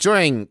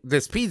enjoying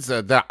this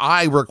pizza that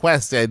I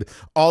requested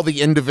all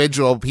the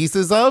individual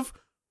pieces of.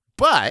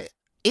 But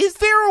is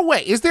there a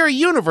way? Is there a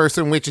universe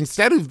in which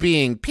instead of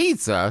being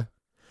pizza,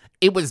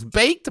 it was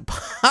baked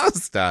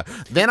pasta?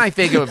 Then I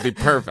think it would be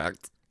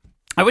perfect.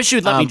 I wish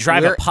you'd let me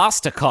drive a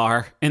pasta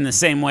car in the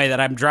same way that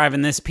I'm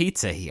driving this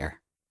pizza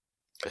here.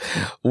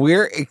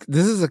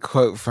 This is a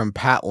quote from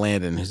Pat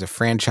Landon, who's a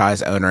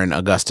franchise owner in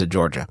Augusta,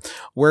 Georgia.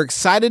 We're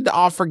excited to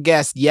offer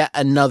guests yet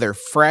another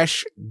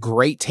fresh,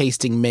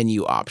 great-tasting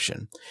menu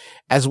option.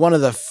 As one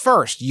of the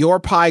first Your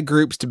Pie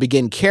groups to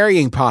begin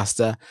carrying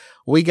pasta,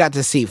 we got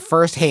to see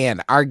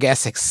firsthand our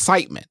guests'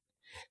 excitement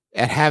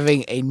at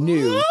having a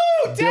new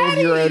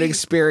build-your-own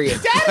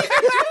experience. Daddy, you're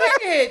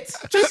doing it!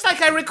 Just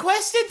like I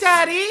requested,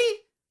 Daddy!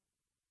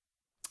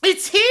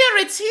 It's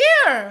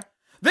here!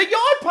 The Your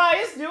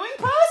Pie is doing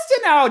pasta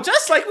now,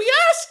 just like we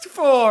asked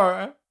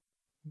for!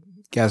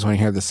 You guys want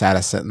to hear the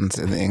saddest sentence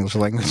in the English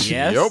language?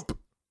 Yes. Yep.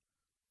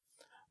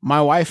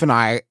 My wife and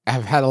I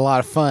have had a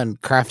lot of fun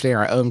crafting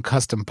our own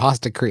custom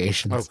pasta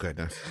creations. Oh,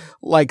 goodness.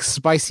 Like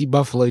spicy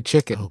buffalo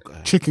chicken,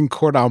 chicken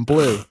cordon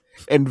bleu,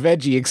 and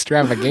veggie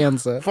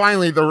extravaganza.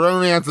 Finally, the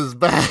romance is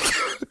back.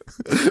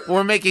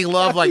 We're making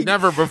love like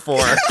never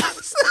before.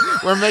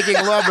 We're making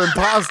love in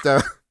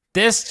pasta.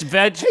 This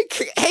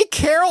Hey,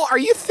 Carol, are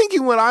you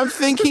thinking what I'm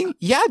thinking?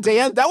 Yeah,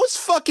 Dan, that was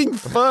fucking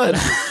fun.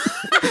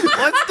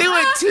 Let's do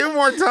it 2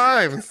 more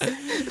times.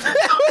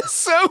 That was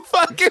so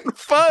fucking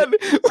fun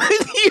when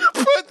you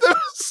put the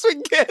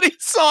spaghetti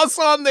sauce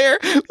on there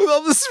with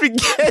all the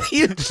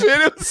spaghetti and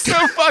shit. It was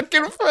so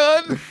fucking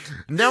fun.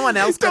 No one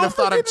else could have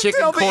thought of chicken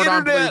tell the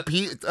cordon bleu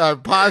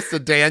internet. pasta,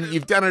 Dan.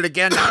 You've done it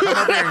again. Now come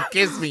over here and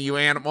kiss me, you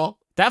animal.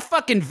 That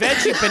fucking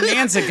veggie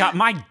bonanza got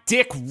my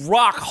dick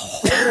rock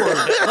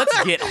hard.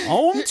 Let's get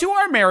home to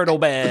our marital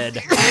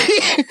bed.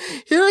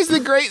 Here's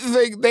the great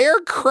thing. They're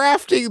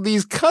crafting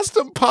these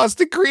custom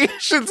pasta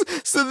creations,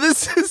 so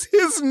this is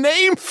his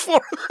name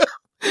for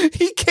them.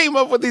 He came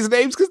up with these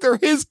names because they're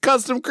his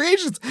custom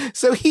creations.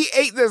 So he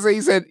ate this and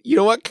he said, "You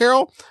know what,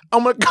 Carol?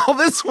 I'm going to call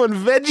this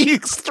one Veggie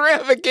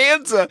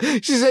Extravaganza."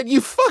 She said,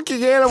 "You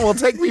fucking animal,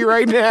 take me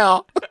right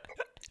now."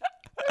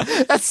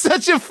 That's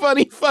such a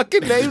funny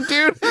fucking name,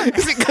 dude.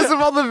 Is it because of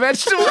all the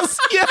vegetables?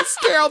 Yes,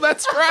 Carol,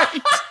 that's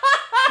right.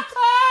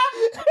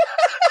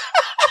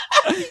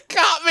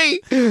 Got me.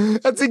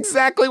 That's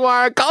exactly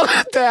why I called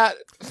it that.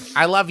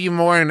 I love you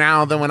more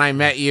now than when I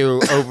met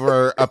you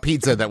over a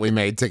pizza that we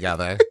made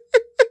together.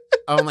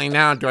 Only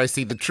now do I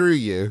see the true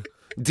you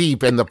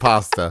deep in the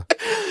pasta.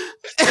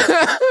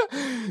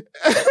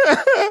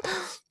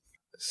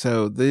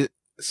 So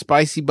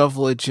spicy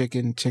buffalo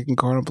chicken, chicken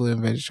corn blue,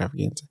 and veggie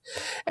extravaganza.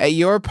 At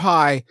Your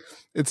Pie,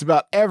 it's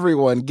about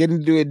everyone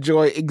getting to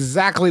enjoy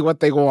exactly what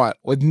they want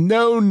with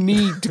no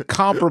need to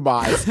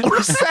compromise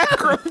or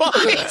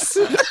sacrifice.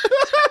 You'll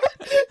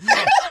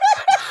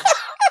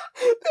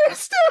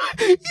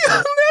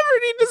never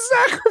need to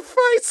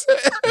sacrifice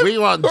it. We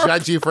won't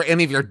judge you for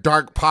any of your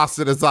dark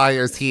pasta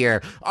desires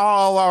here.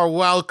 All are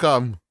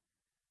welcome.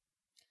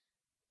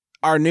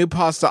 Our new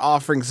pasta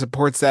offering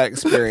supports that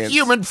experience.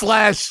 Human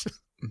flesh.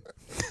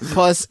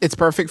 Plus, it's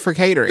perfect for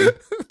catering.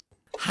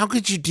 How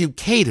could you do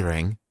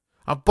catering?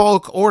 A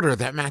bulk order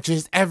that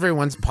matches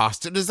everyone's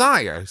pasta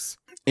desires.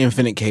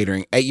 Infinite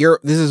catering.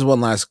 This is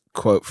one last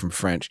quote from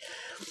French.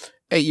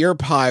 At Your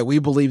Pie, we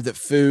believe that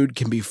food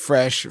can be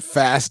fresh,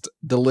 fast,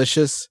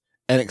 delicious,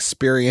 and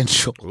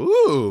experiential.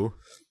 Ooh.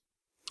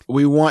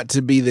 We want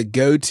to be the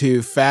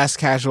go-to fast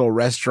casual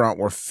restaurant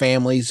where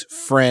families,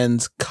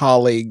 friends,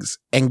 colleagues,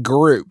 and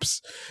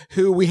groups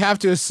who we have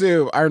to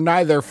assume are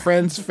neither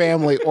friends,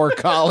 family, or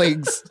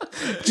colleagues,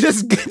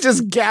 just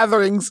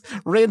gatherings,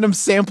 random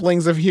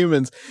samplings of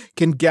humans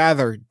can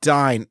gather,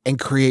 dine, and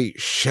create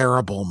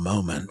shareable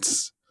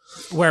moments.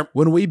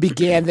 When we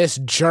began this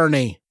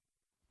journey,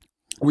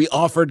 we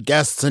offered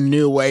guests a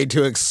new way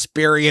to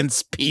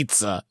experience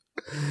pizza.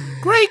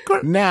 Great.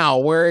 Now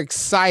we're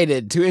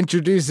excited to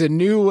introduce a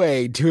new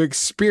way to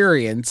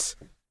experience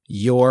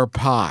your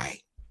pie.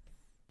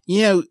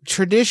 You know,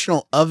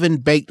 traditional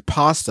oven-baked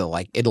pasta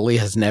like Italy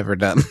has never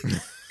done.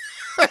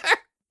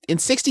 In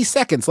 60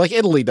 seconds, like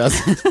Italy does.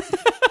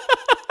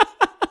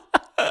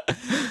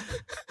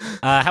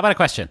 How about a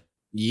question?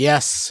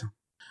 Yes.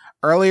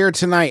 Earlier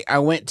tonight, I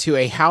went to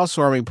a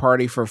housewarming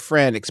party for a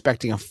friend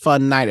expecting a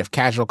fun night of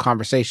casual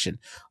conversation.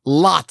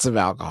 Lots of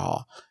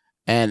alcohol.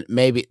 And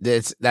maybe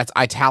that's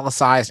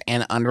italicized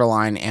and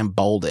underlined and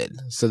bolded.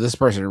 So this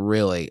person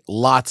really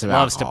lots of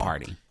Loves alcohol.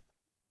 Loves to party.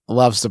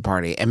 Loves to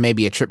party. And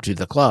maybe a trip to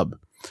the club.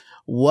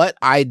 What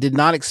I did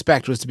not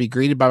expect was to be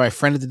greeted by my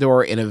friend at the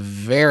door in a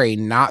very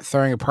not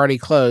throwing a party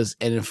clothes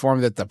and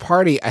informed that the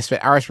party I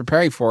spent hours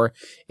preparing for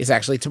is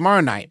actually tomorrow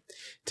night.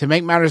 To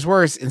make matters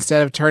worse,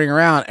 instead of turning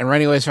around and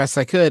running away as fast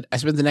as I could, I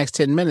spent the next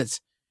 10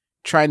 minutes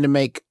trying to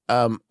make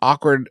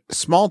awkward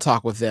small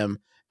talk with them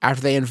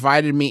after they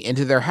invited me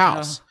into their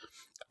house.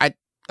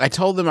 I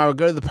told them I would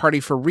go to the party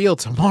for real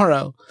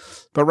tomorrow,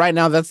 but right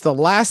now that's the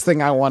last thing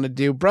I want to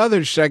do.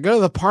 Brother, should I go to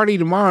the party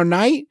tomorrow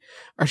night,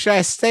 or should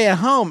I stay at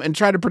home and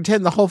try to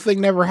pretend the whole thing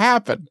never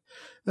happened?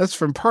 That's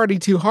from Party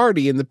Too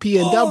Hardy in the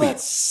PNW. Oh, that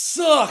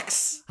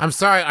sucks. I'm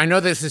sorry. I know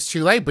this is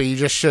too late, but you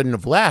just shouldn't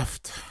have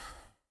left.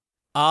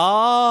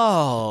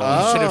 Oh.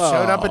 You should have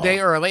showed up a day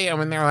early, and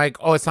when they're like,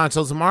 oh, it's not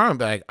until tomorrow, I'd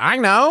be like, I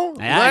know.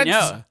 I Let's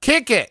know.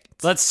 kick it.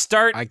 Let's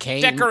start I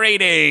came-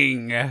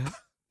 decorating.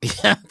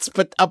 Yeah, let's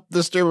put up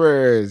the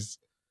streamers.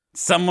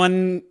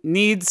 Someone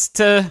needs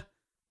to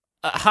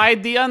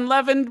hide the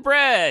unleavened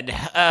bread.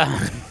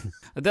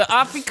 The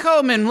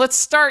afikoman. Let's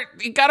start.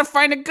 You got to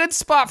find a good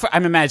spot for.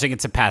 I'm imagining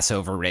it's a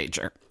Passover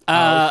rager.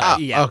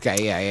 Yeah.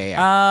 Okay, yeah.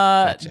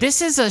 Gotcha.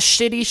 This is a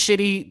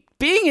shitty.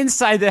 Being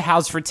inside the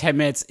house for 10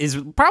 minutes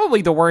is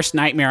probably the worst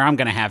nightmare I'm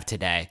gonna have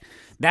today.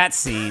 That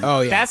scene.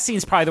 Oh, yeah. That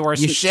scene's probably the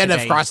worst. You should have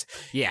today. crossed.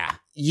 Yeah.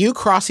 You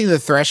crossing the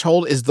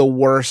threshold is the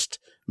worst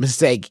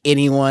mistake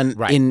anyone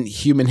Right. in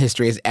human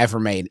history has ever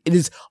made. It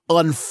is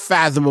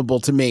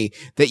unfathomable to me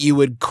that you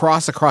would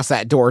cross across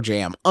that door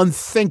jam.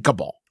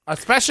 Unthinkable.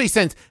 Especially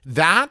since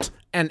that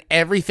and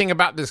everything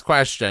about this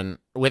question,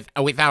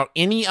 without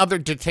any other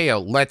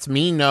detail, lets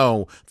me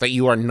know that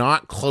you are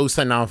not close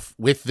enough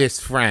with this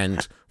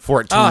friend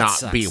for it to not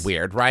sucks. be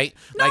weird, right?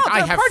 No, like,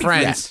 I the have party-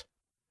 friends.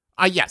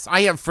 Yes,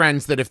 I have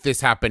friends that if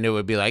this happened, it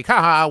would be like,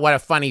 haha, what a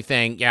funny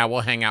thing. Yeah,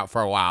 we'll hang out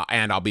for a while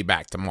and I'll be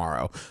back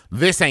tomorrow.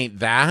 This ain't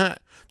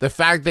that. The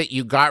fact that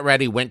you got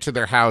ready, went to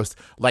their house,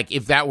 like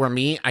if that were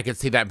me, I could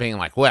see that being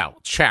like, well,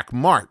 check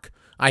mark.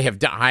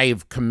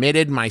 I've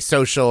committed my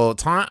social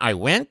time. I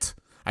went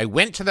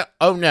to the,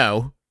 oh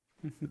no,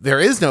 there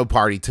is no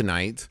party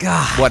tonight.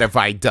 God. What have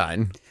I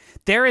done?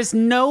 There is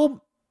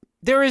no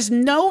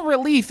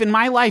relief in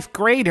my life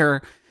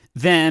greater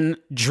than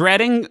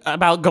dreading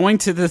about going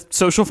to the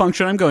social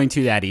function I'm going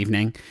to that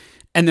evening,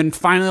 and then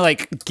finally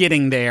like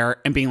getting there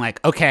and being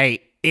like,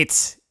 okay,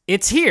 it's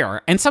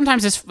here. And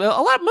sometimes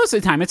most of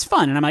the time it's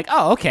fun, and I'm like,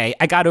 oh, okay,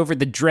 I got over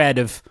the dread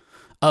of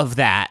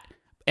that.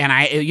 And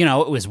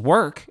it was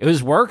work. It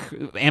was work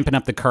amping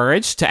up the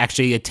courage to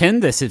actually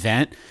attend this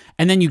event.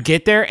 And then you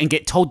get there and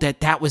get told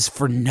that was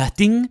for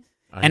nothing.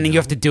 And then you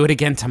have to do it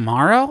again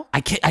tomorrow.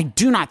 I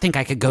do not think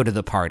I could go to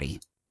the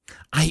party.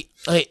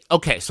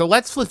 Okay, so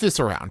let's flip this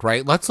around,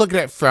 right? Let's look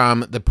at it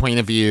from the point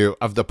of view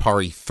of the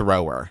party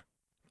thrower.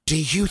 Do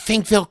you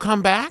think they'll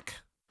come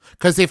back?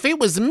 Because if it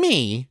was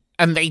me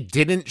and they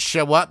didn't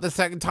show up the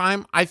second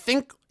time, I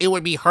think it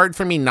would be hard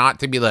for me not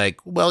to be like,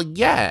 well,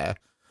 yeah,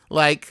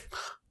 like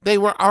they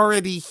were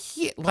already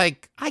here.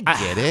 Like, I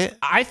get it.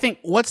 I think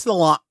What's the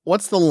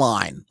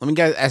line? Let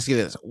me ask you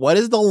this. What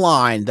is the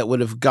line that would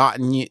have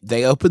gotten you?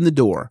 They open the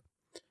door.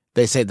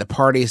 They say the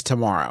party is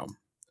tomorrow.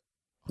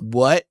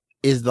 What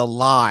is the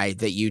lie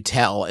that you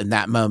tell in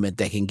that moment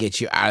that can get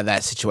you out of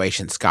that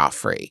situation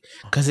scot-free.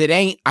 Because it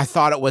ain't, I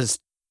thought it was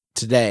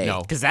today.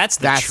 No. Because that's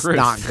the truth.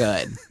 Not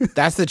good.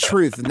 That's the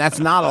truth, and that's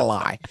not a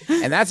lie.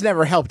 And that's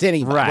never helped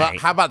anybody. Right. Well,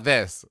 how about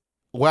this?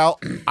 Well,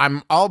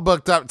 I'm all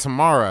booked up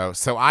tomorrow,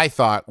 so I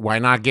thought, why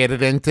not get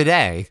it in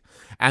today?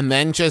 And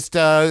then just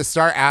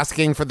start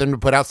asking for them to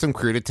put out some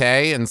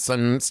crudité and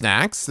some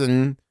snacks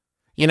and,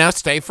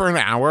 stay for an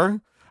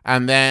hour.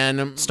 And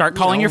then Start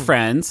calling your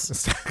friends.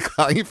 Start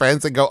calling your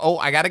friends and go, oh,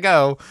 I got to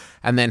go.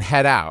 And then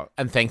head out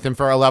and thank them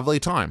for a lovely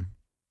time.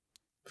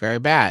 Very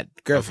bad.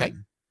 Griffin. Okay.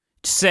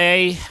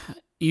 Say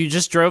you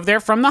just drove there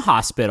from the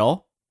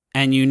hospital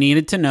and you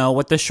needed to know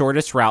what the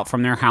shortest route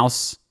from their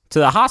house to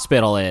the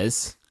hospital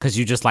is, because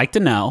you just like to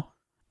know,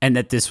 and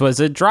that this was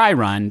a dry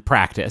run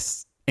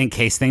practice in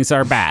case things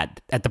are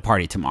bad at the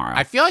party tomorrow.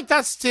 I feel like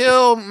that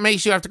still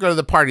makes you have to go to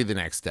the party the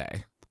next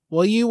day.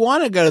 Well, you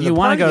want to go to the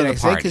party the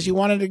next day because you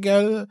wanted to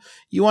go.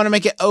 You want to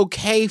make it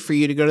okay for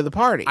you to go to the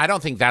party. I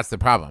don't think that's the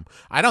problem.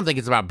 I don't think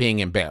it's about being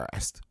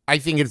embarrassed. I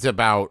think it's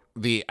about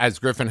as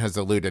Griffin has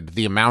alluded,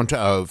 the amount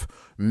of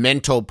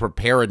mental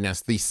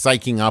preparedness, the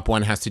psyching up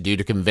one has to do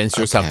to convince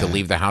yourself to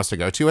leave the house to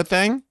go to a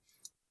thing.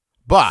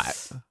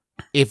 But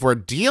if we're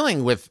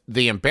dealing with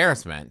the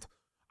embarrassment,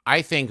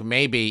 I think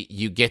maybe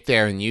you get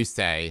there and you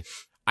say,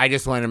 I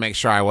just wanted to make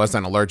sure I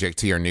wasn't allergic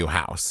to your new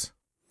house.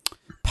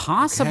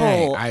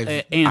 Possible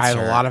I answer. have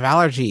a lot of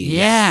allergies.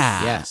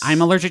 Yeah. Yes.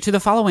 I'm allergic to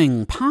the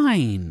following: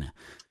 pine,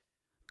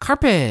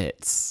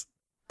 carpets,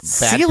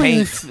 Bad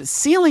paint.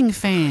 ceiling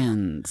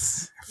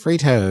fans.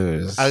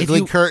 Fritos.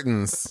 Ugly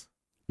curtains.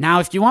 Now,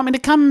 if you want me to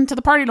come to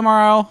the party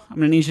tomorrow, I'm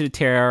going to need you to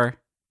tear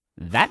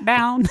that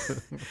down,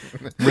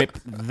 rip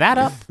that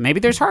up.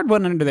 Maybe there's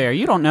hardwood under there.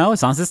 You don't know,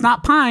 as long as it's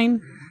not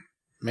pine.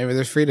 Maybe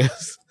there's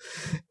Fritos.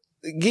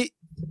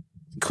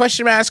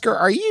 Question masker,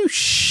 are you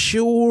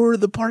sure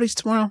the party's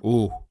tomorrow?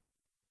 Ooh.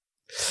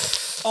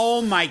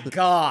 Oh my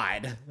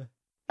God.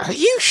 Are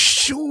you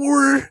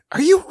sure?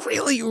 Are you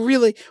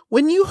really?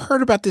 When you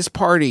heard about this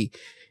party,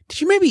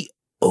 did you maybe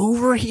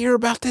overhear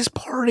about this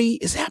party?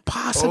 Is that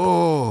possible?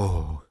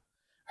 Oh.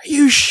 Are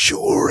you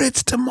sure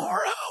it's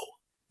tomorrow?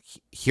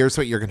 Here's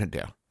what you're going to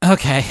do.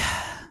 Okay.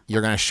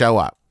 You're going to show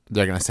up.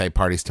 They're going to say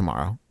party's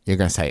tomorrow. You're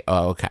going to say,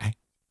 oh, okay.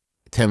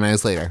 10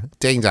 minutes later,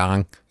 ding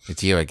dong,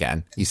 it's you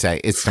again. You say,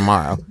 it's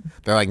tomorrow.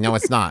 They're like, no,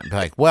 it's not. They're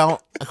like,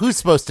 well, who's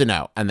supposed to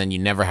know? And then you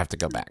never have to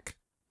go back.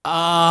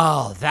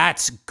 Oh,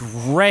 that's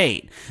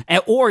great.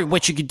 Or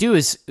what you could do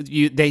is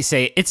they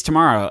say, it's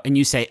tomorrow. And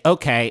you say,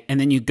 okay. And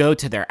then you go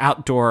to their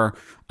outdoor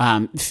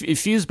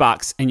fuse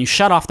box and you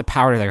shut off the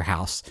power to their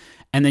house.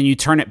 And then you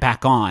turn it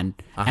back on.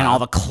 And all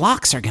the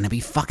clocks are going to be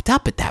fucked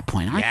up at that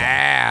point, aren't they?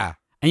 Yeah.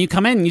 And you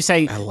come in and you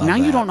say, now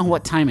you don't know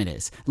what time it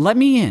is. Let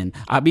me in.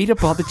 I'll eat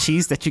up all the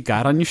cheese that you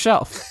got on your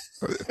shelf.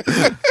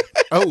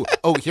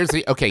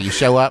 Okay, you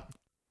show up,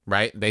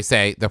 right? They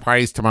say the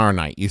party's tomorrow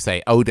night. You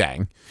say, oh,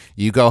 dang.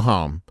 You go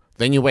home.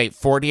 Then you wait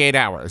 48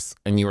 hours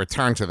and you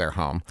return to their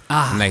home.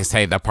 And they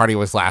say the party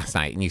was last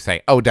night. And you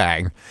say, oh,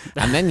 dang.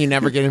 And then you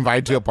never get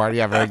invited to a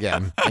party ever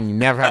again. And you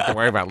never have to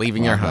worry about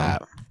leaving your home.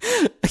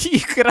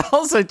 You could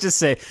also just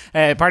say,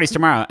 hey, party's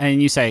tomorrow.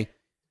 And you say,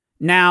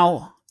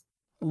 now,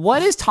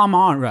 what is Tom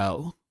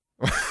Orrow?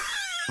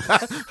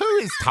 Who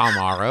is Tom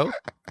Orrow?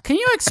 Can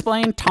you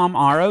explain Tom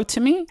Orrow to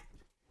me?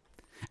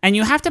 And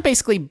you have to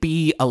basically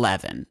be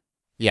 11.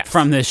 Yeah.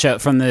 From the show,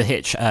 from the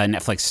hit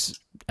Netflix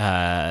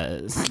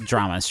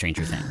drama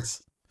Stranger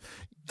Things.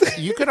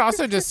 You could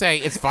also just say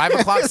it's 5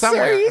 o'clock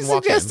somewhere. Are you and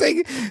walk in.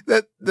 suggesting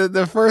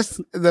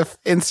that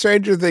in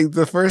Stranger Things,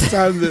 the first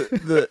time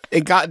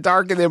it got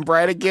dark and then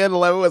bright again,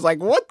 11 was like,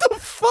 what the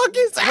fuck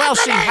is happening? Well,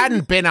 she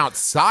hadn't been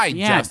outside,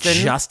 Yeah,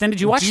 Justin. did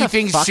you watch Do you the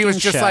think she fucking was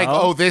just show? like,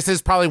 oh, this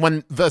is probably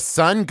when the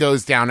sun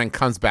goes down and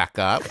comes back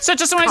up? So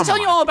just when I was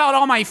telling you all about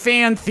all my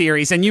fan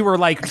theories and you were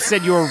like,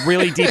 said you were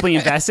really deeply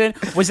invested,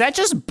 was that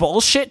just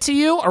bullshit to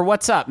you or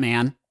what's up,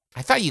 man?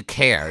 I thought you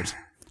cared.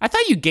 I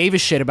thought you gave a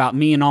shit about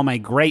me and all my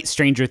great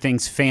Stranger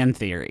Things fan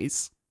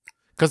theories.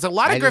 Because a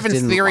lot of I just Griffin's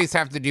didn't theories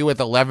have to do with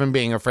 11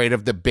 being afraid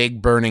of the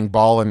big burning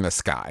ball in the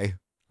sky.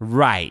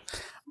 Right.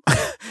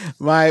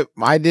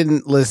 I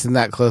didn't listen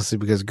that closely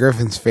because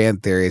Griffin's fan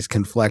theories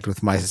conflict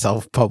with my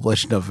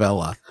self-published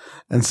novella,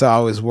 and so I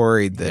was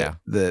worried that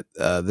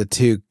the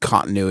two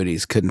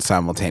continuities couldn't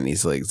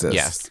simultaneously exist.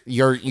 Yes,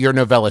 your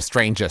novella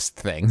Strangest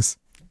Things.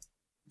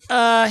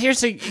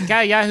 Here's a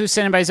guy, Yahoo,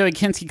 sent in by Zoe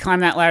Kinski.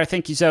 Climb that ladder.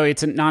 Thank you, Zoe.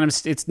 It's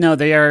anonymous. No,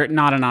 they are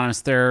not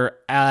anonymous. They're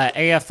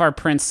AFR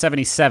Prince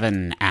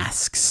 77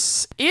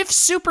 asks, if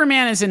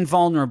Superman is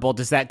invulnerable,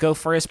 does that go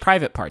for his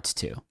private parts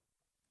too?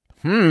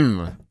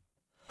 Well,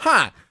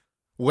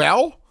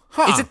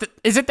 Is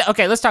it the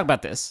okay, let's talk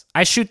about this.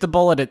 I shoot the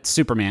bullet at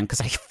Superman because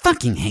I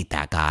fucking hate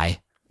that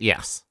guy.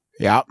 Yes.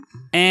 Yep.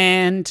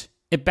 And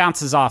it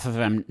bounces off of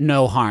him,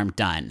 no harm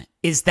done.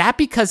 Is that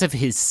because of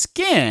his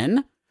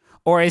skin?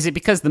 Or is it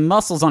because the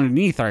muscles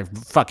underneath are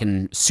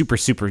fucking super,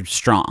 super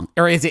strong?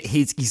 Or is it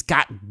he's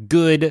got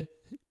good,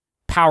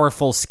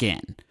 powerful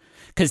skin?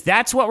 Because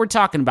that's what we're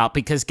talking about.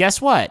 Because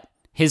guess what?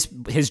 His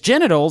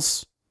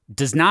genitals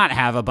does not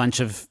have a bunch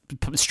of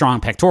strong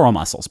pectoral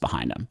muscles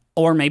behind him.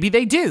 Or maybe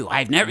they do.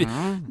 I've never...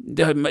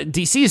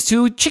 DC is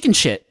too chicken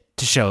shit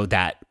to show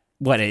that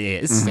what it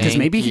is. Because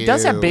maybe he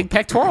does have big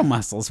pectoral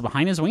muscles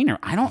behind his wiener.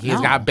 I don't know.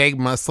 He's got a big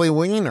muscly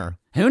wiener.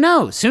 Who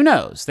knows? Who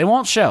knows? They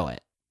won't show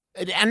it.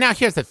 And now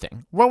here's the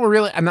thing. What we're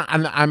really, and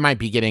I might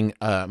be getting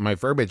my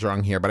verbiage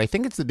wrong here, but I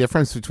think it's the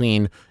difference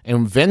between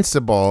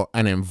invincible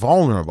and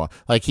invulnerable.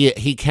 Like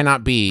he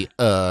cannot be,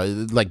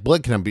 like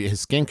blood cannot be,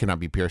 his skin cannot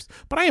be pierced.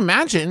 But I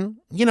imagine,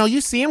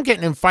 you see him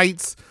getting in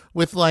fights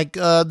with like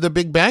the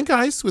big bad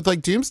guys with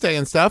like Doomsday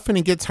and stuff, and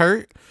he gets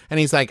hurt, and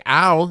he's like,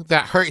 "Ow,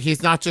 that hurt."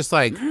 He's not just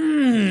like,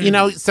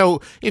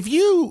 So if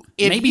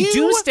maybe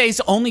Doomsday's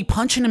only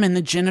punching him in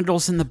the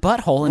genitals and the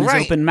butthole in his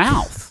open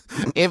mouth.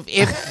 If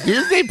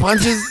Doomsday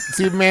punches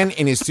Superman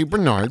in his super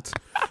nards,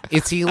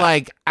 is he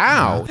like,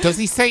 ow? Does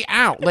he say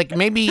ow? Like,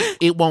 maybe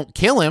it won't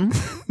kill him,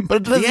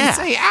 but does he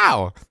say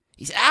ow?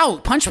 He's, ow,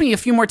 punch me a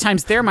few more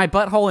times there, my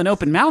butthole and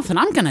open mouth, and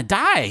I'm gonna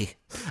die.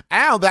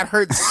 Ow, that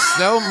hurts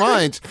so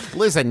much.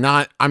 Listen,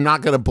 I'm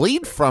not gonna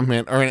bleed from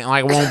it, or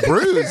I won't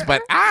bruise,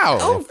 but ow.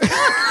 Oh, fuck,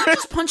 I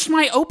just punched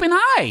my open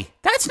eye.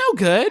 That's no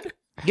good.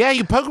 Yeah,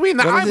 you poked me in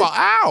the eyeball.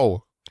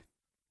 Ow.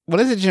 What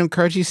is it Jim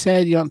Croce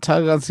said? You don't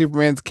tug on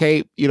Superman's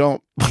cape. You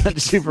don't punch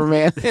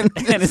Superman in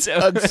his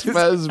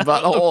exposed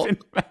butthole.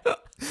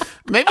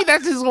 Maybe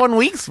that's his one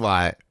weak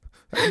spot.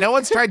 No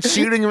one's tried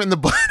shooting him in the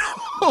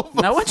butthole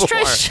before. No one's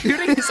tried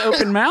shooting his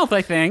open mouth,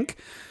 I think.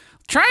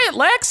 Try it,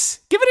 Lex.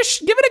 Give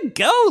it a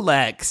go,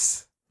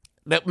 Lex.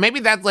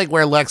 Maybe that's like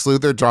where Lex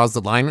Luthor draws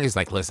the line. He's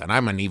like, listen,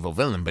 I'm an evil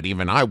villain, but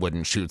even I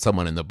wouldn't shoot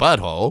someone in the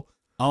butthole.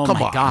 Oh, Come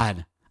my on.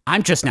 God.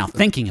 I'm just now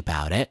thinking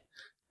about it.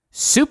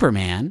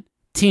 Superman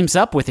teams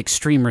up with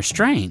Extreme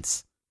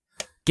Restraints,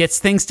 gets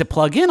things to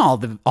plug in all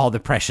the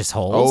precious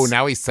holes. Oh,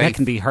 now he's safe. That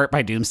can be hurt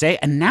by Doomsday,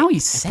 and now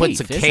he's safe.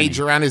 Puts a cage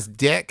around his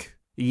dick.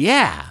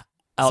 Yeah.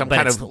 Some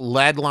kind of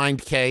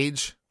lead-lined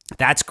cage.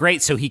 That's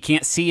great, so he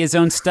can't see his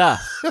own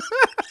stuff.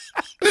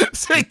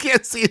 So he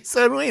can't see his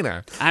own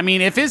wiener. I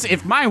mean,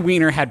 if my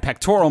wiener had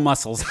pectoral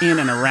muscles in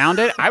and around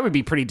it, I would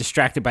be pretty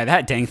distracted by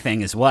that dang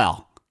thing as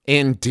well.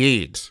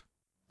 Indeed.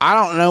 I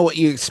don't know what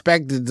you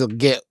expected to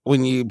get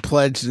when you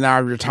pledged an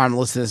hour of your time to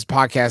listen to this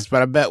podcast,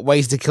 but I bet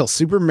Ways to Kill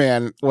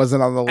Superman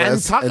wasn't on the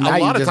list. And a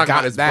lot of talk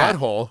about his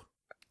butthole.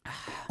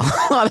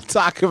 A lot of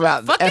talk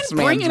about fucking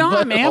S-Man's bring it on,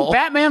 butthole. man.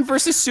 Batman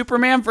versus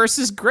Superman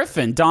versus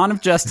Griffin. Dawn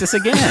of Justice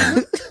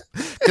again.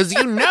 Because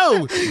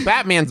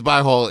Batman's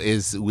butthole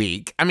is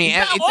weak. I mean,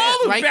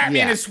 all of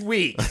Batman is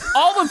weak.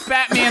 All of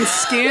Batman's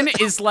skin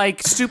is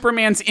like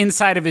Superman's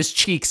inside of his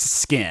cheeks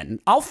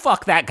skin. I'll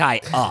fuck that guy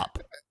up.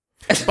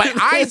 But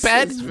I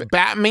bet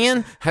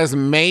Batman has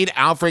made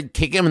Alfred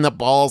kick him in the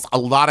balls a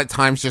lot of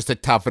times just to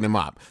toughen him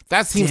up.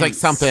 That seems like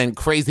something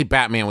crazy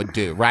Batman would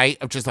do, right?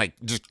 Of just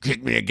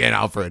kick me again,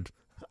 Alfred.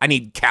 I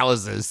need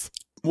calluses.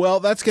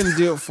 Well, that's going to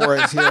do it for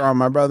us here on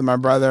My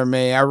Brother, and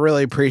Me. I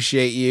really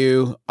appreciate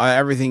you,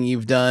 everything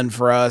you've done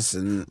for us.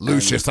 And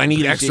Lucius, I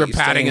need extra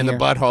padding in the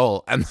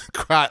butthole and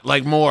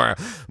like more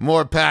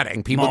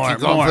padding. People keep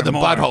going for the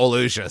butthole,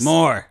 Lucius.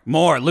 More,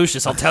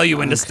 Lucius. I'll tell you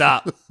when to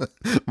stop.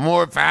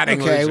 More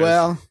padding, okay, Lucius.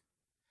 well,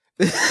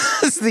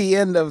 this is the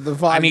end of the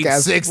podcast. I need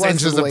 6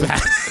 inches of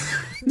padding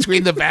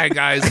between the bad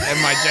guys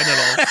and my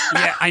genitals.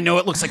 Yeah, I know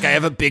it looks like I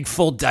have a big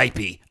full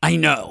diaper. I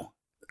know.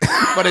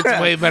 But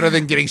it's way better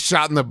than getting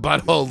shot in the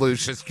butthole,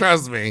 Lucius.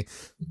 Trust me.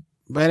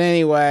 But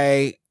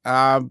anyway,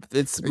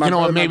 it's my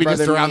brother, maybe my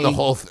just brother, around me. the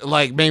whole,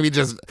 maybe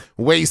just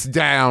waist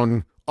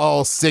down,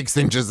 all 6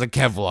 inches of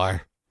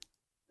Kevlar.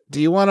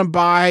 Do you want to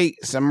buy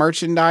some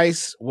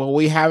merchandise? Well,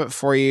 we have it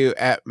for you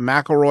at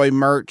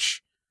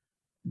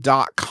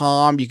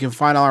McElroymerch.com. You can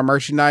find all our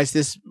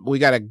merchandise. We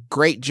got a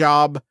great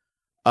job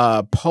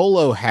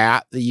polo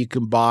hat that you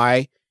can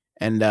buy.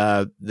 And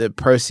the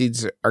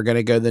proceeds are going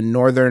to go to the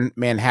Northern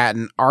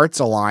Manhattan Arts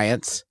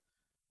Alliance.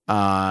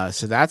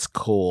 So that's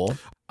cool.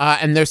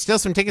 And there's still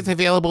some tickets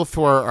available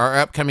for our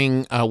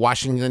upcoming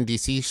Washington,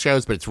 D.C.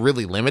 shows, but it's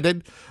really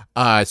limited.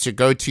 So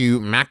go to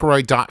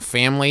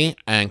McElroy.family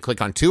and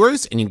click on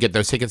tours, and you can get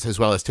those tickets as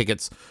well as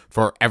tickets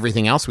for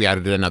everything else. We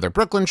added another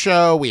Brooklyn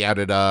show. We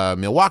added a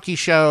Milwaukee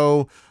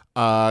show.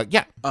 Go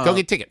get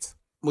tickets.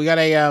 We got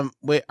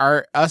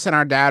us and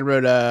our dad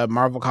wrote a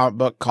Marvel comic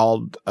book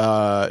called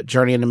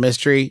Journey into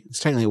Mystery. It's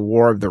technically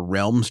War of the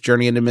Realms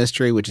Journey into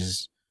Mystery, which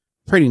is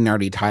a pretty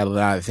nerdy title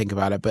now that I think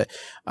about it. But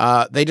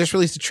they just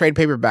released a trade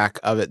paperback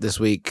of it this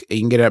week. You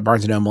can get it at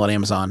Barnes & Noble and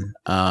Amazon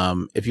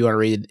if you want to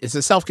read it. It's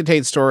a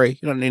self-contained story.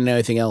 You don't need to know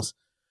anything else.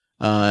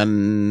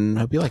 And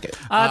hope you like it.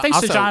 Thanks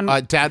also, to John.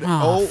 Dad.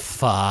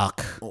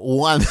 Fuck.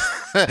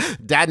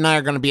 Dad and I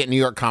are going to be at New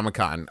York Comic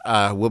Con.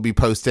 We'll be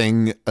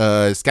posting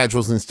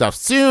schedules and stuff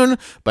soon.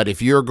 But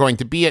if you're going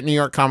to be at New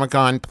York Comic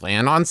Con,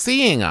 plan on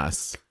seeing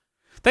us.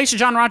 Thanks to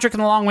John Roderick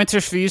and the Long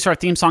Winters for use our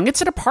theme song.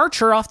 It's a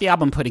departure off the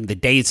album Putting the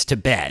Days to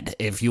Bed.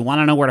 If you want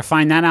to know where to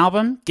find that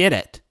album, get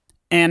it.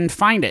 And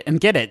find it and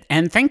get it.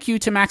 And thank you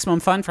to Maximum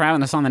Fun for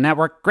having us on the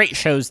network. Great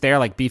shows there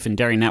like Beef and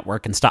Dairy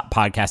Network and Stop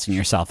Podcasting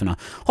Yourself and a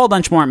whole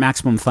bunch more at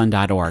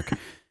MaximumFun.org.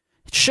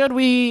 Should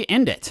we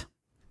end it?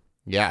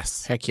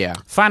 Yes. Heck yeah.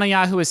 Final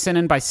Yahoo is sent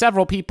in by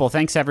several people.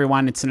 Thanks,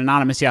 everyone. It's an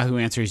anonymous Yahoo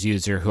Answers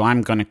user who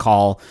I'm going to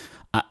call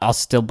I'll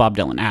Still Bob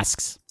Dylan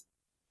Asks.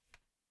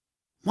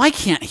 Why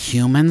can't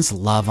humans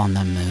love on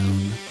the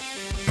moon?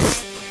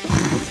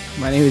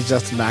 My name is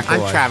Justin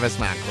McElroy. I'm Travis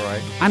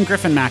McElroy. I'm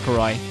Griffin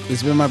McElroy.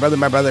 This has been my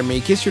brother, and me.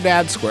 Kiss your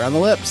dad square on the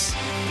lips.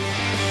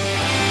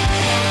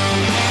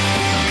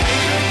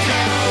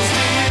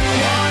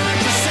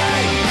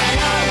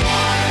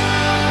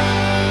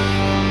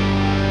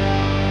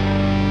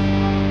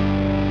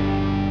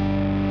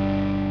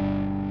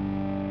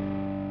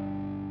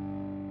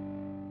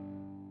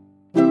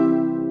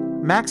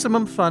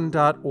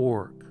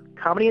 MaximumFun.org.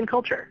 Comedy and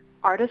culture.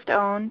 Artist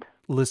owned.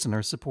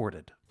 Listener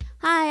supported.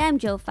 Hi, I'm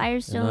Joe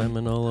Firestone. And I'm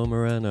Manolo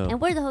Moreno. And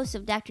we're the hosts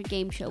of Dr.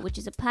 Game Show, which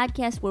is a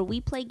podcast where we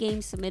play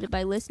games submitted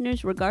by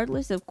listeners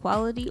regardless of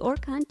quality or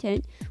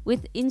content,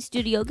 with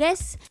in-studio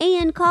guests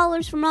and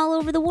callers from all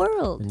over the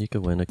world. And you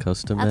can win a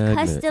custom A magnet.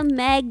 custom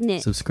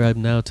magnet. Subscribe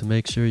now to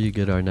make sure you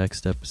get our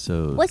next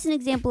episode. What's an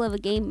example of a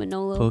game,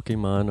 Manolo?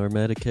 Pokemon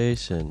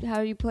medication. How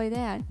do you play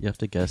that? You have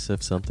to guess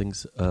if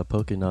something's a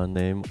Pokemon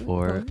name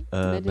or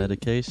a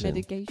medication.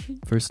 Medication?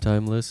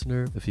 First-time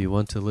listener, if you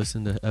want to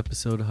listen to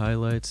episode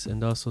highlights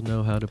and also know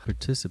how to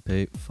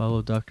participate,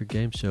 follow Dr.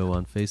 Game Show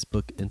on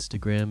Facebook,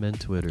 Instagram, and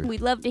Twitter. We'd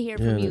love to hear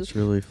Yeah, from you. it's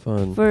really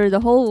fun. For the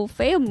whole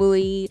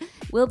family.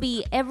 We'll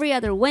be every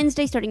other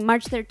Wednesday starting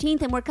March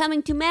 13th, and we're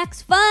coming to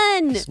Max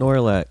Fun!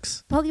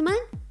 Snorlax. Pokemon?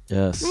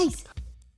 Yes. Nice.